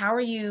of that? How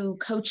are you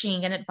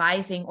coaching and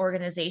advising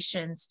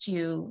organizations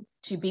to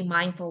be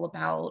mindful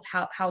about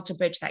how to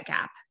bridge that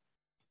gap?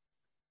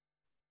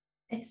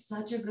 It's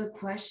such a good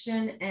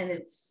question, and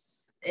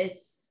it's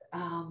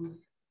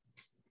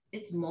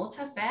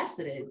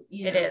multifaceted.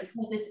 It is.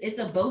 It's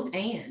a both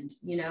and.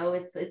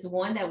 It's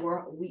one that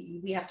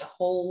we have to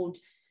hold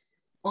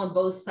on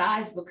both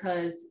sides,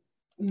 because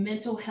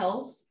mental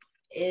health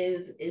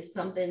is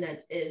something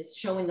that is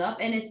showing up,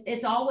 and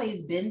it's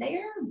always been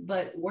there,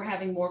 but we're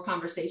having more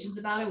conversations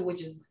about it,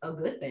 which is a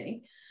good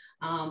thing.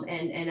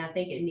 And I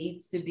think it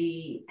needs to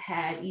be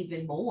had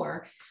even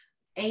more.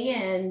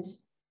 And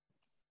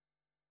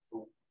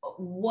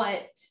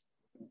what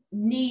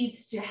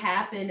needs to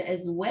happen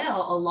as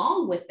well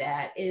along with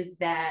that is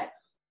that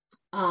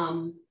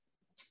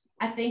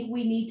I think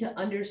we need to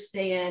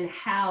understand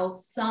how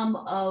some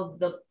of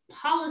the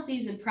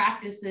policies and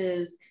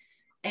practices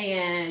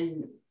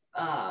and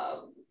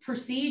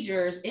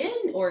procedures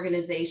in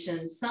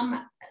organizations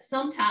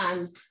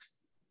sometimes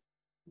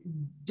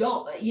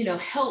don't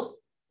help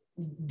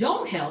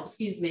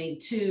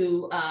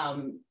to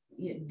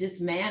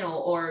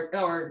dismantle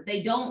or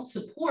they don't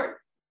support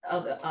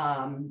of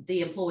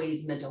the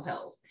employee's mental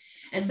health.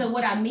 And so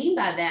what I mean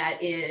by that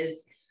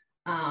is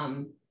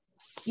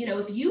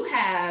if you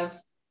have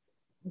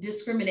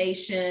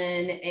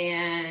discrimination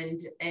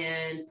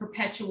and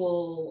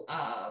perpetual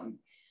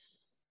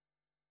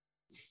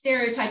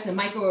stereotypes and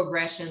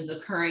microaggressions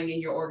occurring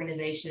in your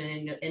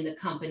organization and in the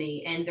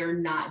company, and they're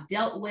not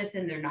dealt with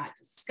and they're not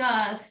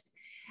discussed,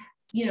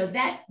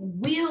 that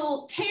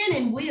can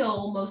and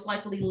will most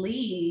likely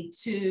lead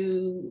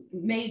to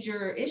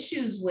major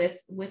issues with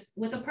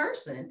a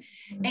person.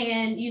 Mm-hmm.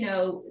 And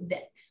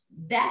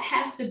that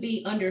has to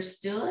be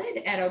understood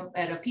at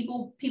a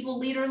people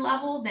leader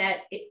level,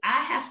 that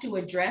I have to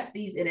address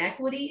these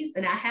inequities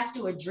and I have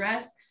to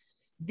address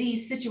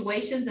these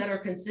situations that are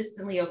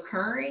consistently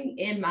occurring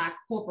in my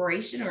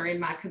corporation or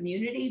in my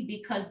community,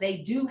 because they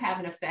do have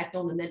an effect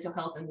on the mental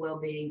health and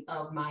well-being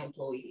of my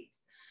employees.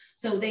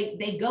 So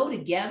they go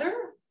together.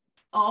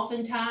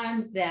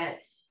 Oftentimes that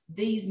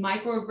these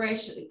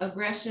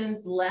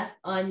microaggressions left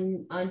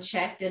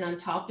unchecked and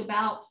untalked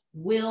about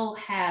will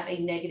have a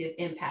negative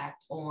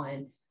impact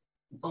on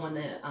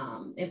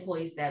the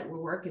employees that we're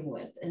working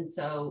with. And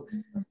so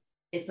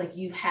it's like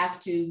you have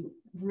to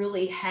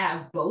really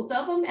have both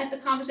of them at the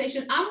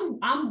conversation.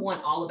 I'm one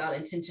all about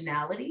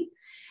intentionality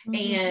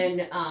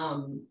and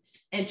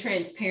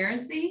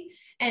transparency.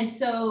 And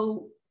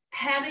so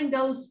having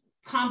those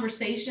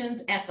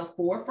conversations at the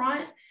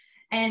forefront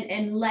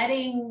and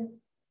letting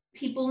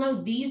people know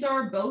these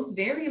are both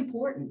very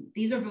important.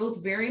 These are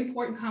both very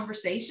important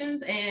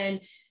conversations,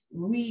 and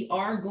we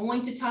are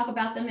going to talk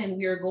about them and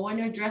we are going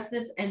to address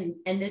this, and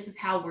this is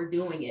how we're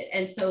doing it.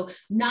 And so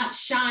not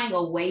shying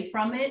away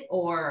from it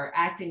or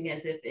acting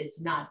as if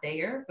it's not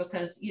there,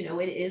 because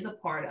it is a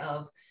part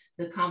of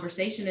the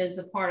conversation. It's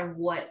a part of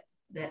what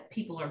that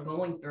people are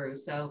going through.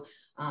 So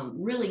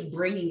really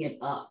bringing it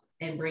up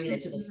and bringing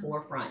it to the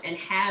forefront and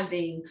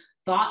having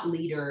thought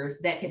leaders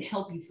that can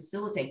help you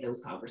facilitate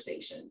those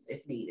conversations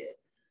if needed.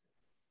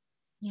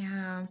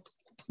 Yeah.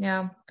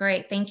 No,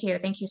 great. Thank you.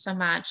 Thank you so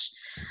much.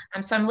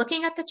 So I'm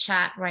looking at the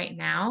chat right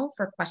now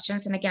for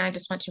questions. And again, I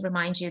just want to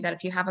remind you that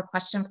if you have a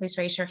question, please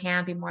raise your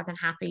hand. I'd be more than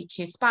happy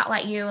to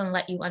spotlight you and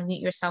let you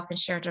unmute yourself and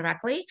share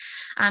directly.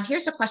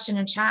 Here's a question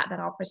in chat that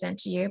I'll present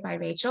to you by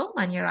Rachel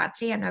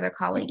Manurati, another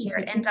colleague here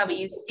at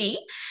NWC.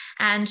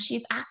 And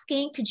she's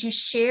asking, could you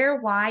share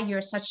why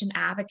you're such an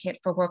advocate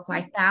for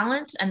work-life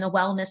balance and the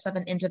wellness of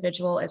an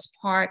individual as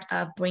part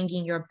of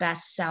bringing your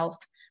best self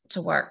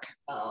to work?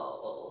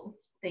 Oh,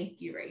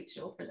 thank you,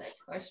 Rachel, for that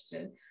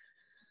question.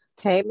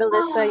 Hey,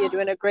 Melissa, you're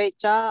doing a great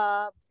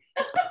job.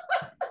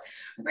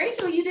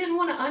 Rachel, you didn't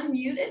want to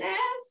unmute and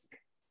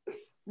ask?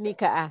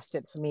 Nika asked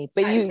it for me,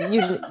 but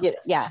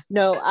yeah.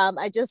 No,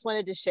 I just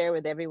wanted to share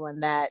with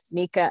everyone that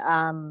Nika,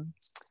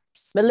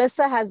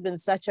 Melissa has been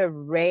such a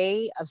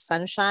ray of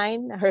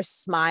sunshine. Her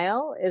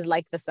smile is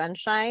like the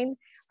sunshine.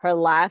 Her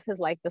laugh is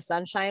like the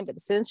sunshine. But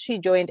since she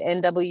joined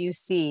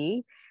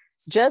NWC,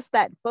 just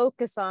that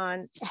focus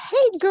on,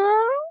 hey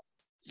girl,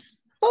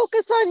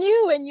 focus on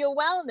you and your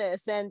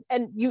wellness. And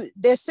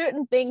there's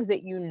certain things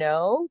that you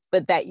know,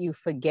 but that you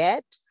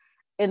forget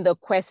in the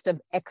quest of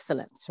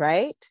excellence,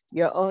 right?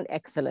 Your own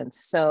excellence.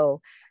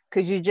 So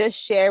could you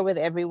just share with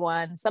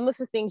everyone some of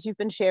the things you've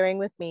been sharing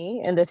with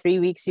me in the 3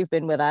 weeks you've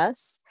been with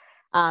us,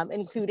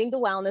 including the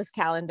wellness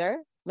calendar?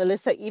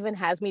 Melissa even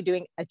has me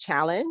doing a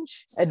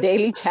challenge, a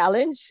daily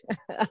challenge,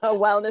 a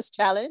wellness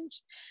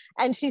challenge,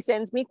 and she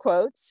sends me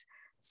quotes.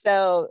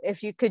 So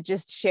if you could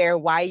just share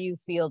why you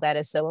feel that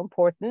is so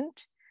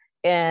important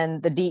in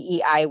the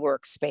DEI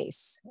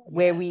workspace,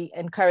 where we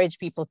encourage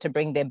people to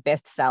bring their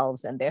best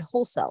selves and their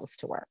whole selves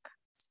to work.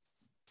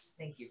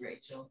 Thank you,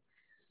 Rachel.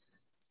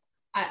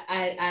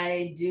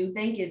 I do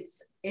think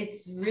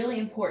it's really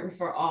important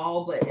for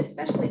all, but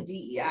especially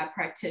DEI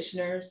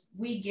practitioners.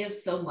 We give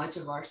so much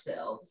of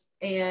ourselves,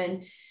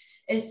 and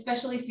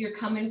especially if you're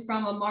coming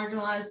from a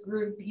marginalized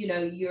group, you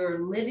know,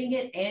 you're living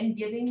it and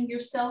giving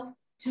yourself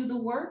to the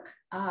work.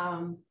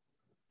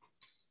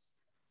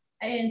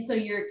 And so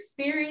you're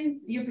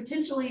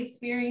potentially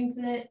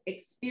experiencing,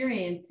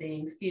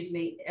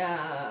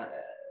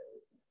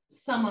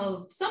 some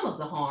of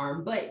the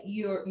harm, but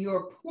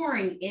you're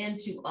pouring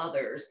into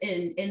others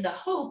in the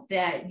hope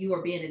that you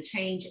are being a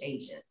change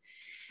agent.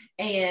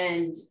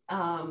 And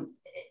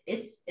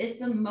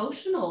it's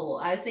emotional.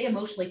 I say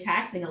emotionally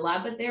taxing a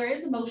lot, but there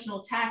is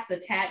emotional tax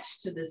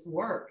attached to this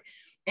work.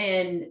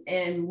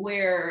 And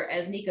where,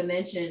 as Nika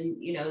mentioned,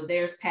 you know,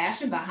 there's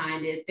passion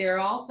behind it, there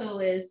also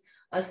is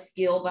a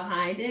skill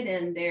behind it,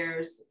 and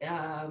there's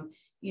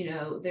you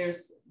know,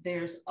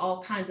 there's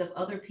all kinds of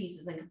other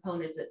pieces and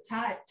components that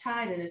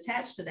tied and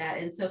attached to that.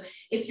 And so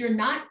if you're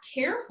not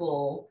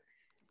careful,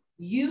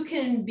 you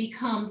can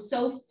become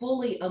so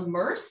fully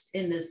immersed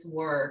in this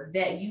work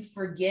that you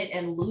forget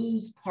and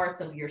lose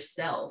parts of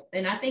yourself.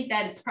 And I think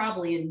that is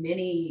probably in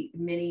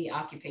many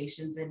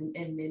occupations and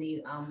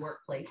many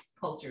workplace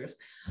cultures.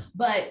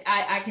 But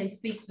I can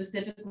speak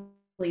specifically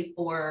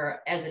for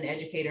as an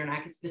educator, and I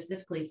can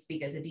specifically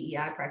speak as a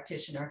DEI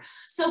practitioner.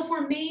 So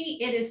for me,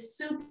 it is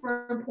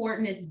super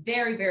important. It's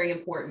very, very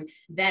important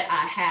that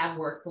I have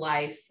work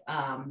life.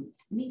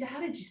 Nika, how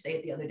did you say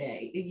it the other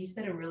day? You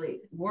said a really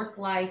work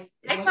life.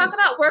 I talk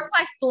about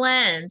work-life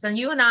blends, and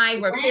you and I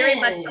were very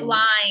much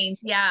aligned,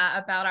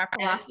 about our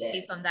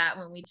philosophies on that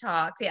when we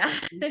talked. Yeah.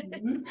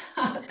 Mm-hmm.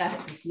 I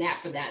had to snap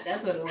for that.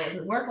 That's what it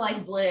was,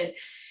 work-life blend.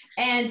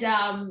 And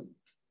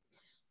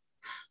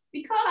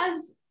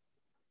because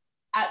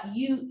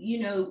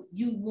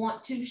you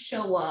want to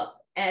show up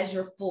as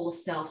your full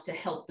self to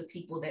help the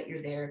people that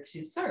you're there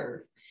to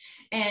serve.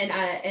 And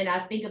I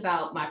think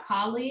about my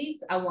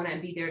colleagues. I want to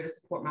be there to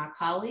support my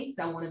colleagues.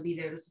 I want to be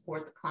there to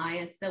support the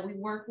clients that we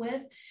work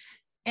with.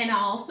 And I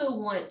also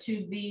want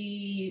to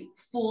be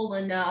full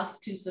enough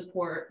to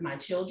support my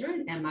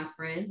children and my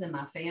friends and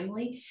my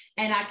family.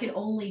 And I can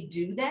only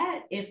do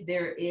that if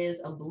there is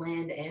a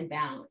blend and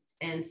balance.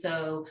 And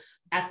so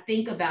I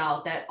think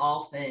about that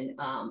often.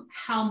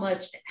 How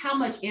much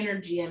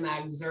energy am I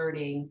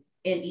exerting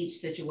in each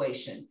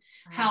situation?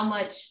 How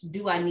much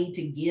do I need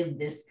to give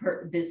this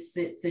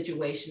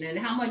situation, and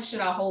how much should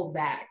I hold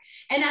back?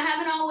 And I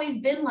haven't always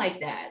been like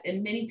that.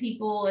 And many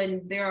people,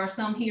 and there are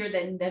some here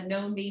that have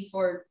known me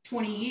for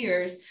 20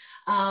 years,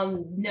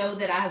 know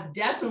that I have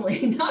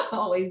definitely not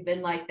always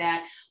been like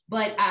that.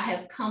 But I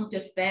have come to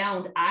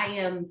found I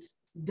am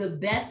the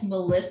best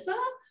Melissa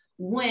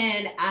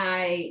when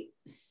I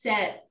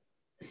set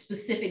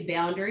specific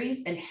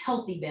boundaries and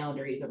healthy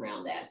boundaries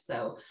around that.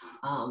 So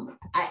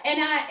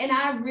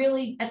I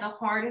really, at the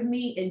heart of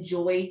me,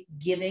 enjoy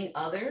giving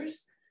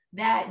others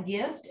that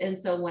gift. And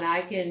so when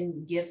I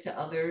can give to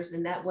others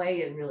in that way,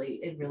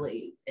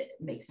 it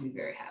makes me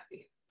very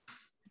happy.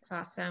 That's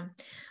awesome.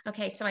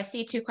 Okay, so I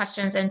see 2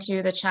 questions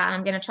into the chat.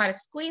 I'm going to try to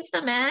squeeze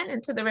them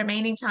into the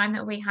remaining time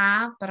that we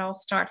have, but I'll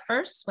start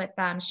first with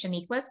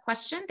Shaniqua's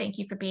question. Thank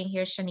you for being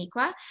here,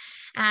 Shaniqua.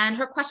 And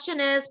her question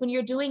is, when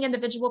you're doing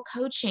individual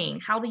coaching,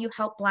 how do you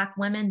help Black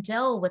women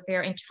deal with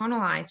their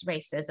internalized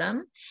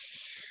racism?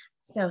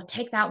 So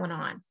take that one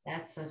on.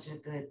 That's such a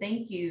good,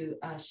 thank you,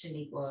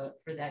 Shaniqua,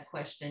 for that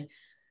question.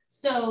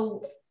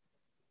 So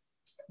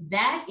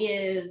that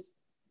is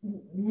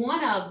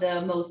one of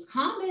the most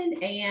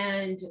common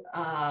and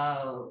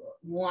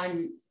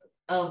one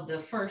of the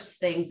first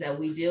things that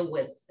we deal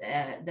with,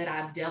 that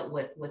I've dealt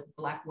with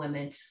Black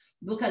women,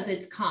 because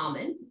it's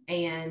common.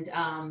 And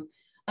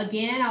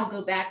again, I'll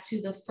go back to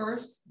the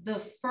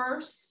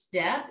first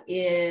step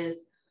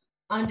is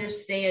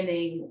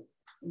understanding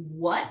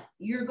what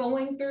you're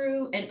going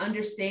through and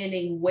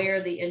understanding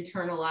where the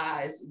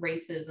internalized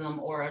racism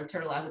or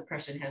internalized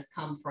oppression has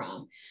come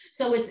from.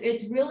 So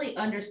it's really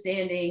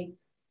understanding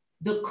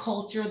the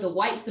culture, the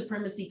white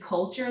supremacy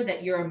culture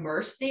that you're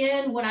immersed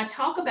in. When I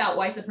talk about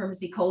white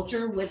supremacy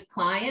culture with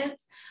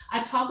clients,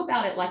 I talk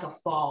about it like a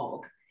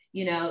fog.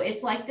 You know,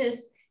 it's like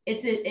this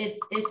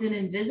it's an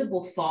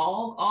invisible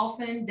fog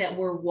often that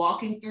we're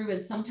walking through,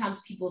 and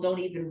sometimes people don't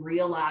even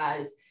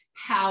realize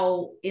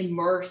how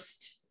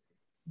immersed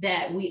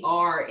that we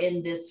are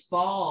in this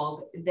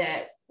fog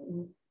that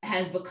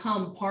has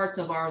become parts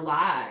of our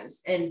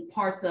lives and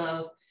parts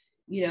of,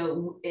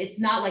 it's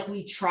not like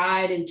we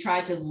tried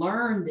to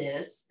learn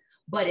this,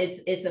 but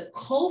it's a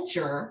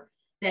culture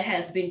that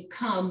has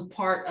become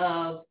part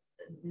of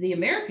the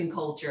American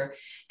culture.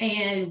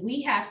 And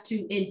we have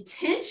to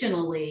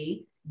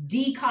intentionally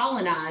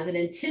decolonize and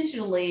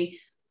intentionally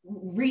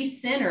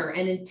recenter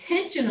and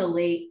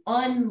intentionally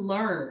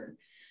unlearn.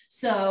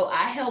 So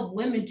I help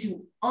women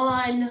to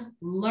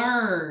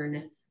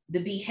unlearn the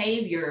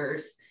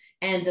behaviors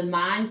and the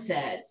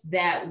mindsets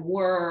that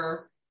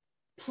were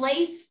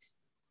placed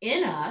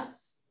in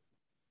us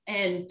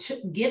and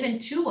given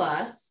to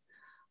us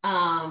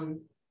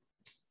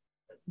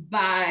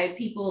by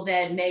people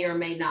that may or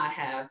may not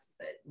have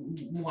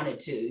wanted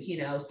to,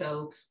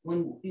 so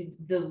when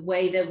the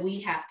way that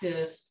we have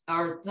to,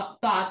 or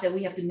thought that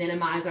we have to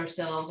minimize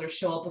ourselves or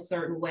show up a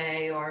certain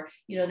way, or,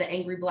 the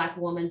angry Black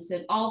woman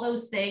said, all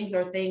those things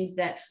are things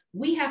that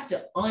we have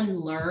to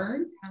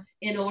unlearn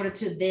in order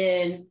to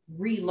then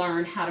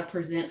relearn how to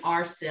present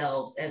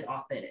ourselves as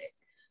authentic.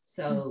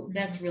 So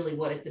that's really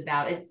what it's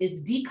about.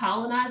 It's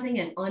decolonizing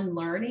and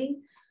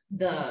unlearning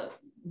the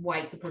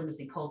white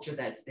supremacy culture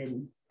that's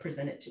been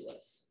presented to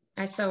us.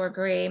 I so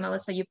agree.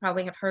 Melissa, you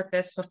probably have heard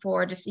this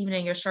before, just even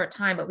in your short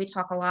time, but we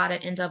talk a lot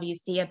at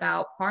NWC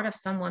about part of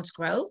someone's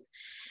growth,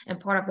 and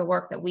part of the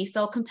work that we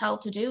feel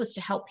compelled to do is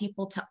to help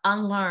people to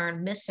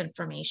unlearn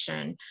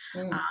misinformation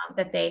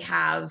that they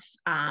have,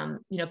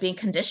 being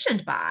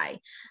conditioned by.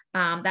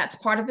 That's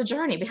part of the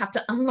journey. We have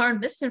to unlearn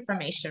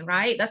misinformation,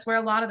 right? That's where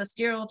a lot of the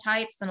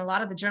stereotypes and a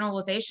lot of the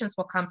generalizations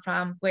will come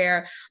from,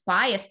 where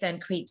bias then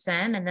creeps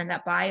in, and then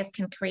that bias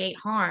can create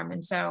harm.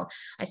 And so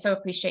I so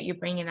appreciate you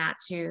bringing that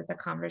to the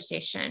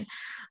conversation.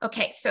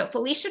 Okay, so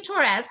Felicia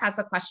Torres has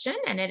a question,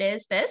 and it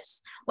is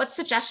this: what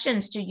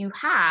suggestions do you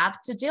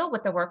have to deal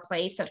with the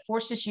workplace that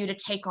forces you to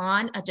take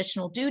on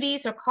additional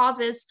duties or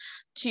causes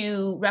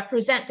to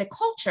represent the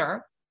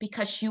culture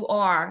because you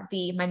are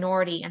the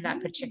minority in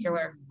that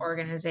particular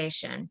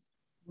organization?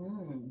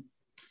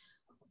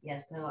 Yeah,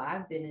 so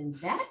I've been in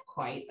that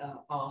quite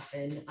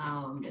often,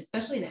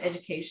 especially in an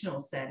educational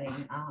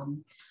setting.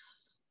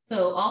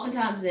 So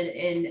oftentimes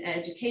in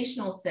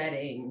educational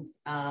settings,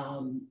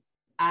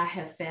 I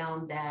have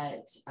found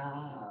that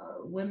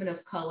women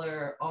of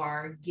color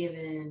are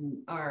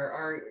given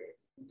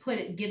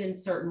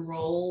certain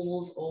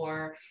roles,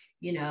 or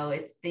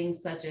it's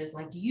things such as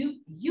like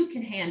you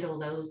can handle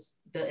those,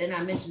 and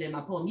I mentioned in my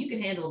poem, you can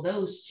handle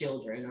those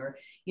children, or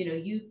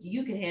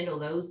you can handle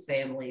those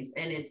families,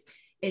 and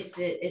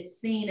it's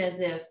seen as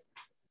if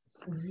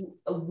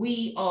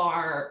we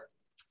are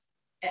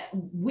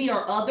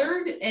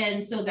othered,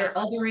 and so they're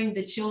othering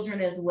the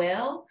children as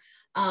well.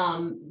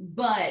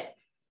 But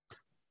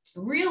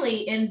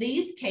really, in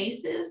these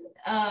cases,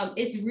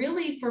 it's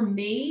really, for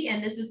me,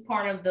 and this is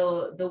part of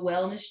the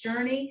wellness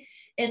journey,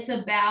 it's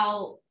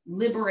about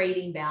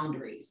liberating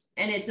boundaries,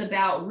 and it's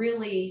about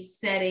really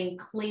setting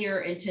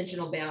clear,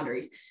 intentional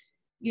boundaries.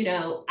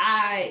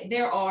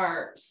 There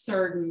are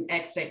certain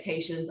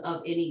expectations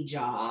of any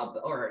job,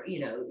 or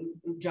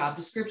job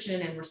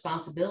description and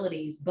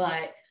responsibilities,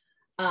 but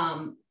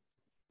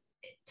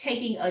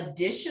taking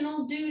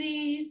additional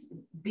duties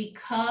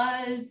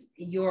because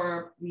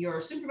your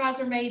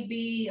supervisor may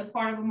be a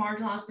part of a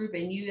marginalized group,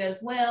 and you as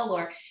well,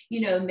 or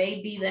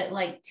maybe that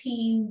like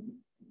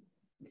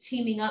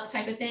teaming up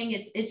type of thing.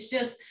 It's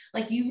just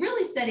like you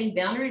really setting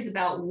boundaries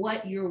about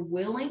what you're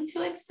willing to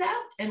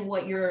accept and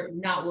what you're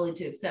not willing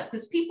to accept.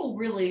 Because people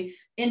really,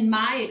 in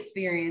my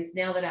experience,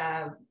 now that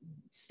I've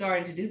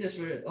started to do this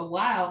for a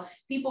while,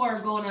 people are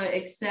going to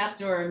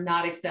accept or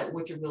not accept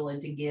what you're willing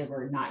to give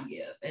or not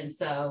give. And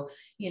so,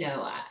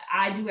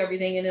 I do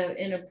everything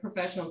in a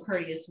professional,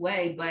 courteous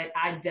way, but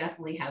I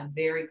definitely have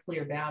very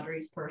clear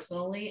boundaries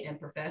personally and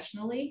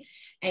professionally.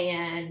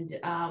 And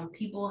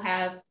people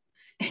have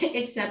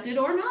accepted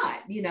or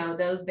not,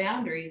 those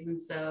boundaries.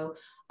 And so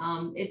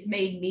it's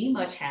made me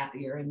much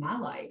happier in my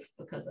life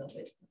because of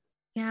it.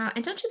 Yeah.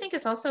 And don't you think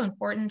it's also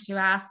important to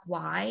ask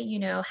why,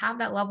 have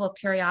that level of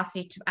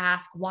curiosity to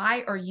ask,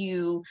 why are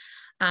you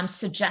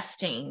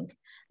suggesting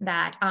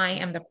that I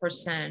am the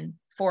person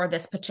for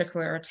this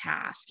particular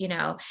task,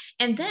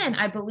 And then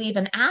I believe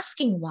in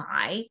asking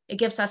why, it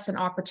gives us an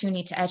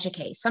opportunity to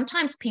educate.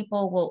 Sometimes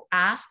people will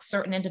ask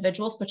certain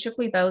individuals,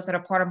 particularly those that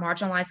are part of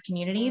marginalized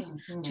communities,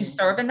 to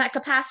serve in that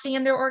capacity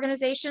in their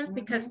organizations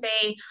because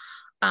they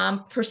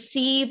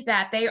perceive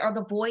that they are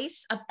the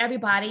voice of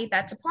everybody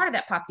that's a part of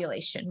that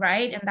population,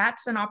 right? And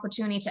that's an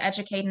opportunity to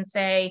educate and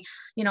say,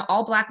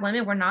 all Black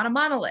women, we're not a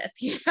monolith,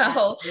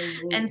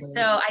 Absolutely. And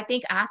so I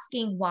think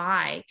asking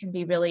why can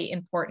be really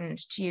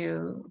important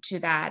to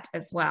that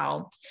as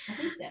well.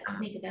 I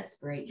think that's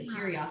great. The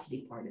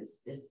curiosity part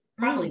is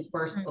probably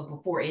first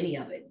before any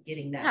of it,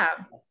 getting that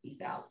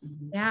piece out.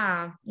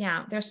 Yeah.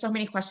 There's so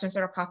many questions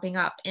that are popping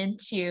up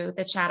into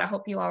the chat. I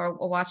hope you all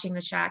are watching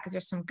the chat because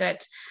there's some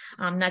good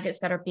nuggets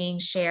that that are being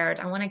shared.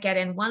 I want to get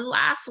in one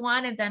last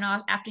one, and then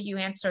after you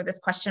answer this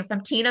question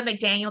from Tina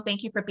McDaniel,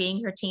 thank you for being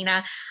here,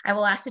 Tina. I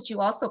will ask that you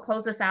also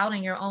close us out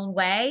in your own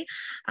way.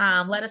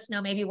 Let us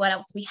know maybe what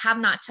else we have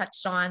not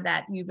touched on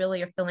that you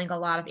really are feeling a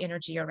lot of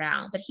energy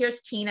around. But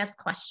here's Tina's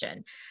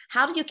question.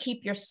 How do you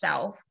keep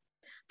yourself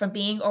from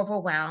being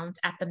overwhelmed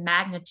at the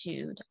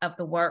magnitude of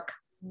the work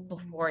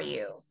before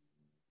you?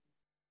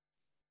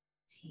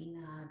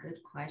 Tina, good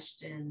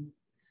question.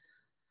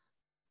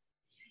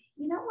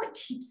 You know what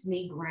keeps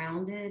me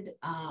grounded?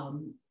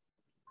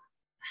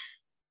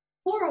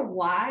 For a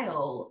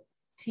while,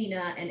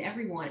 Tina and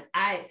everyone,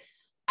 I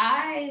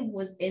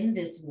was in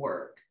this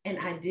work and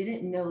I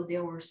didn't know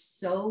there were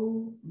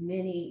so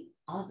many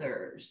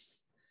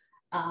others,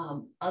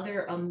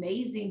 other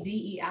amazing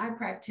DEI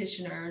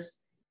practitioners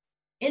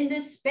in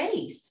this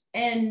space.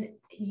 And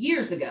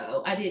years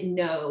ago, I didn't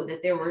know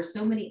that there were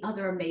so many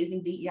other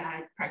amazing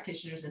DEI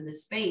practitioners in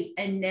this space.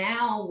 And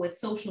now with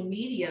social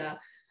media,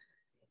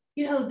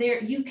 you know,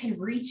 there you can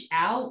reach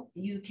out,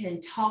 you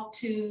can talk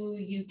to,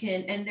 you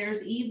can, and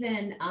there's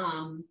even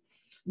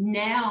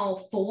now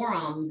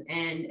forums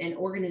and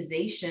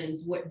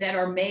organizations that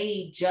are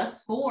made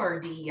just for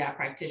DEI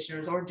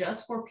practitioners or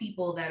just for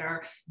people that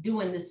are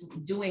doing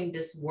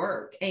this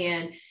work.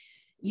 And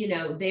you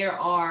know, there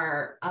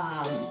are,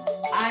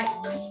 I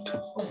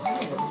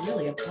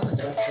really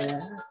apologize for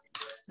that. I'm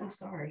so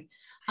sorry.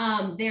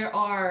 There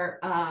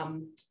are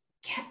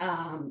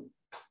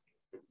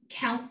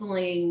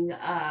counseling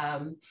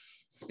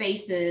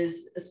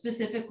spaces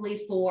specifically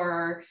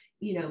for,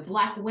 you know,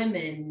 Black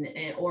women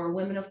or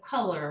women of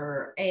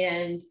color.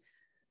 And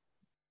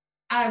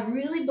I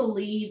really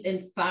believe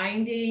in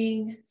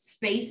finding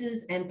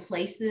spaces and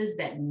places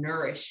that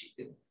nourish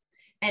you.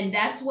 And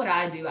that's what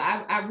I do.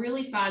 I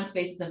really find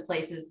spaces and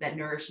places that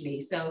nourish me.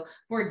 So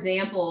for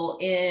example,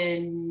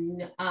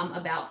 in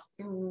about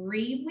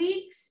 3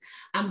 weeks,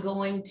 I'm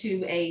going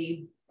to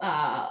a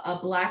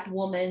Black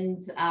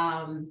woman's,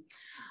 I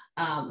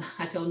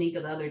told Nika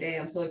the other day,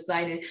 I'm so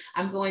excited.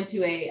 I'm going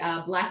to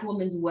a Black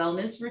woman's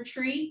wellness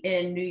retreat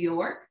in New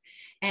York.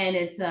 And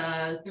it's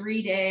a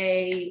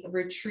 3-day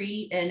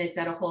retreat and it's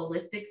at a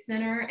holistic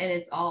center and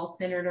it's all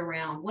centered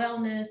around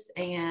wellness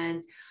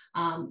and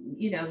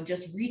you know,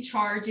 just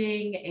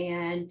recharging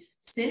and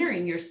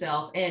centering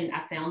yourself. And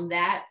I found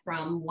that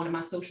from one of my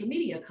social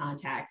media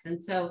contacts.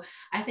 And so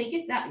I think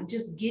it's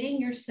just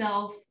getting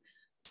yourself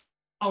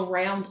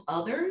around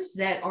others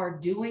that are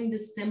doing the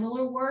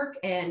similar work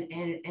and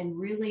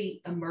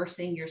really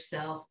immersing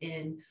yourself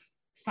in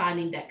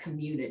finding that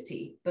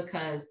community,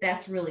 because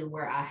that's really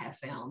where I have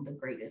found the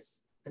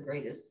greatest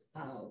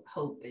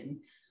hope and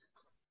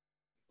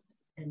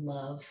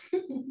love.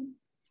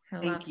 I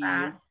love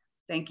that.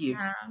 Thank you.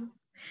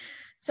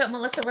 So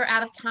Melissa, we're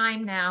out of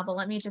time now, but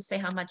let me just say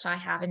how much I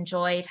have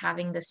enjoyed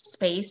having this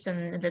space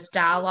and this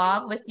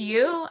dialogue with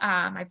you.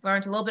 I've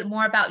learned a little bit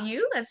more about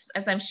you,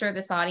 as I'm sure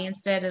this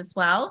audience did as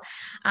well.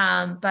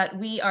 But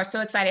we are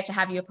so excited to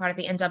have you a part of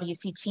the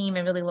NWC team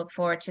and really look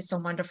forward to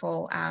some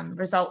wonderful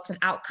results and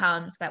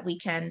outcomes that we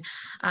can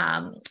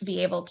be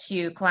able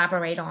to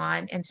collaborate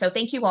on. And so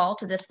thank you all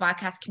to this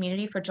podcast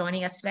community for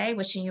joining us today.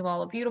 Wishing you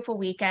all a beautiful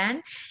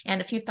weekend. And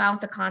if you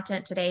found the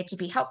content today to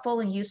be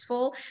helpful and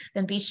useful,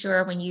 then be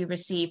sure when you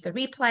receive the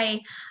replay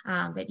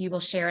that you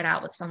will share it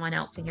out with someone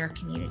else in your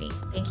community.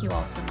 Thank you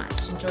all so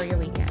much. Enjoy your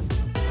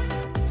weekend.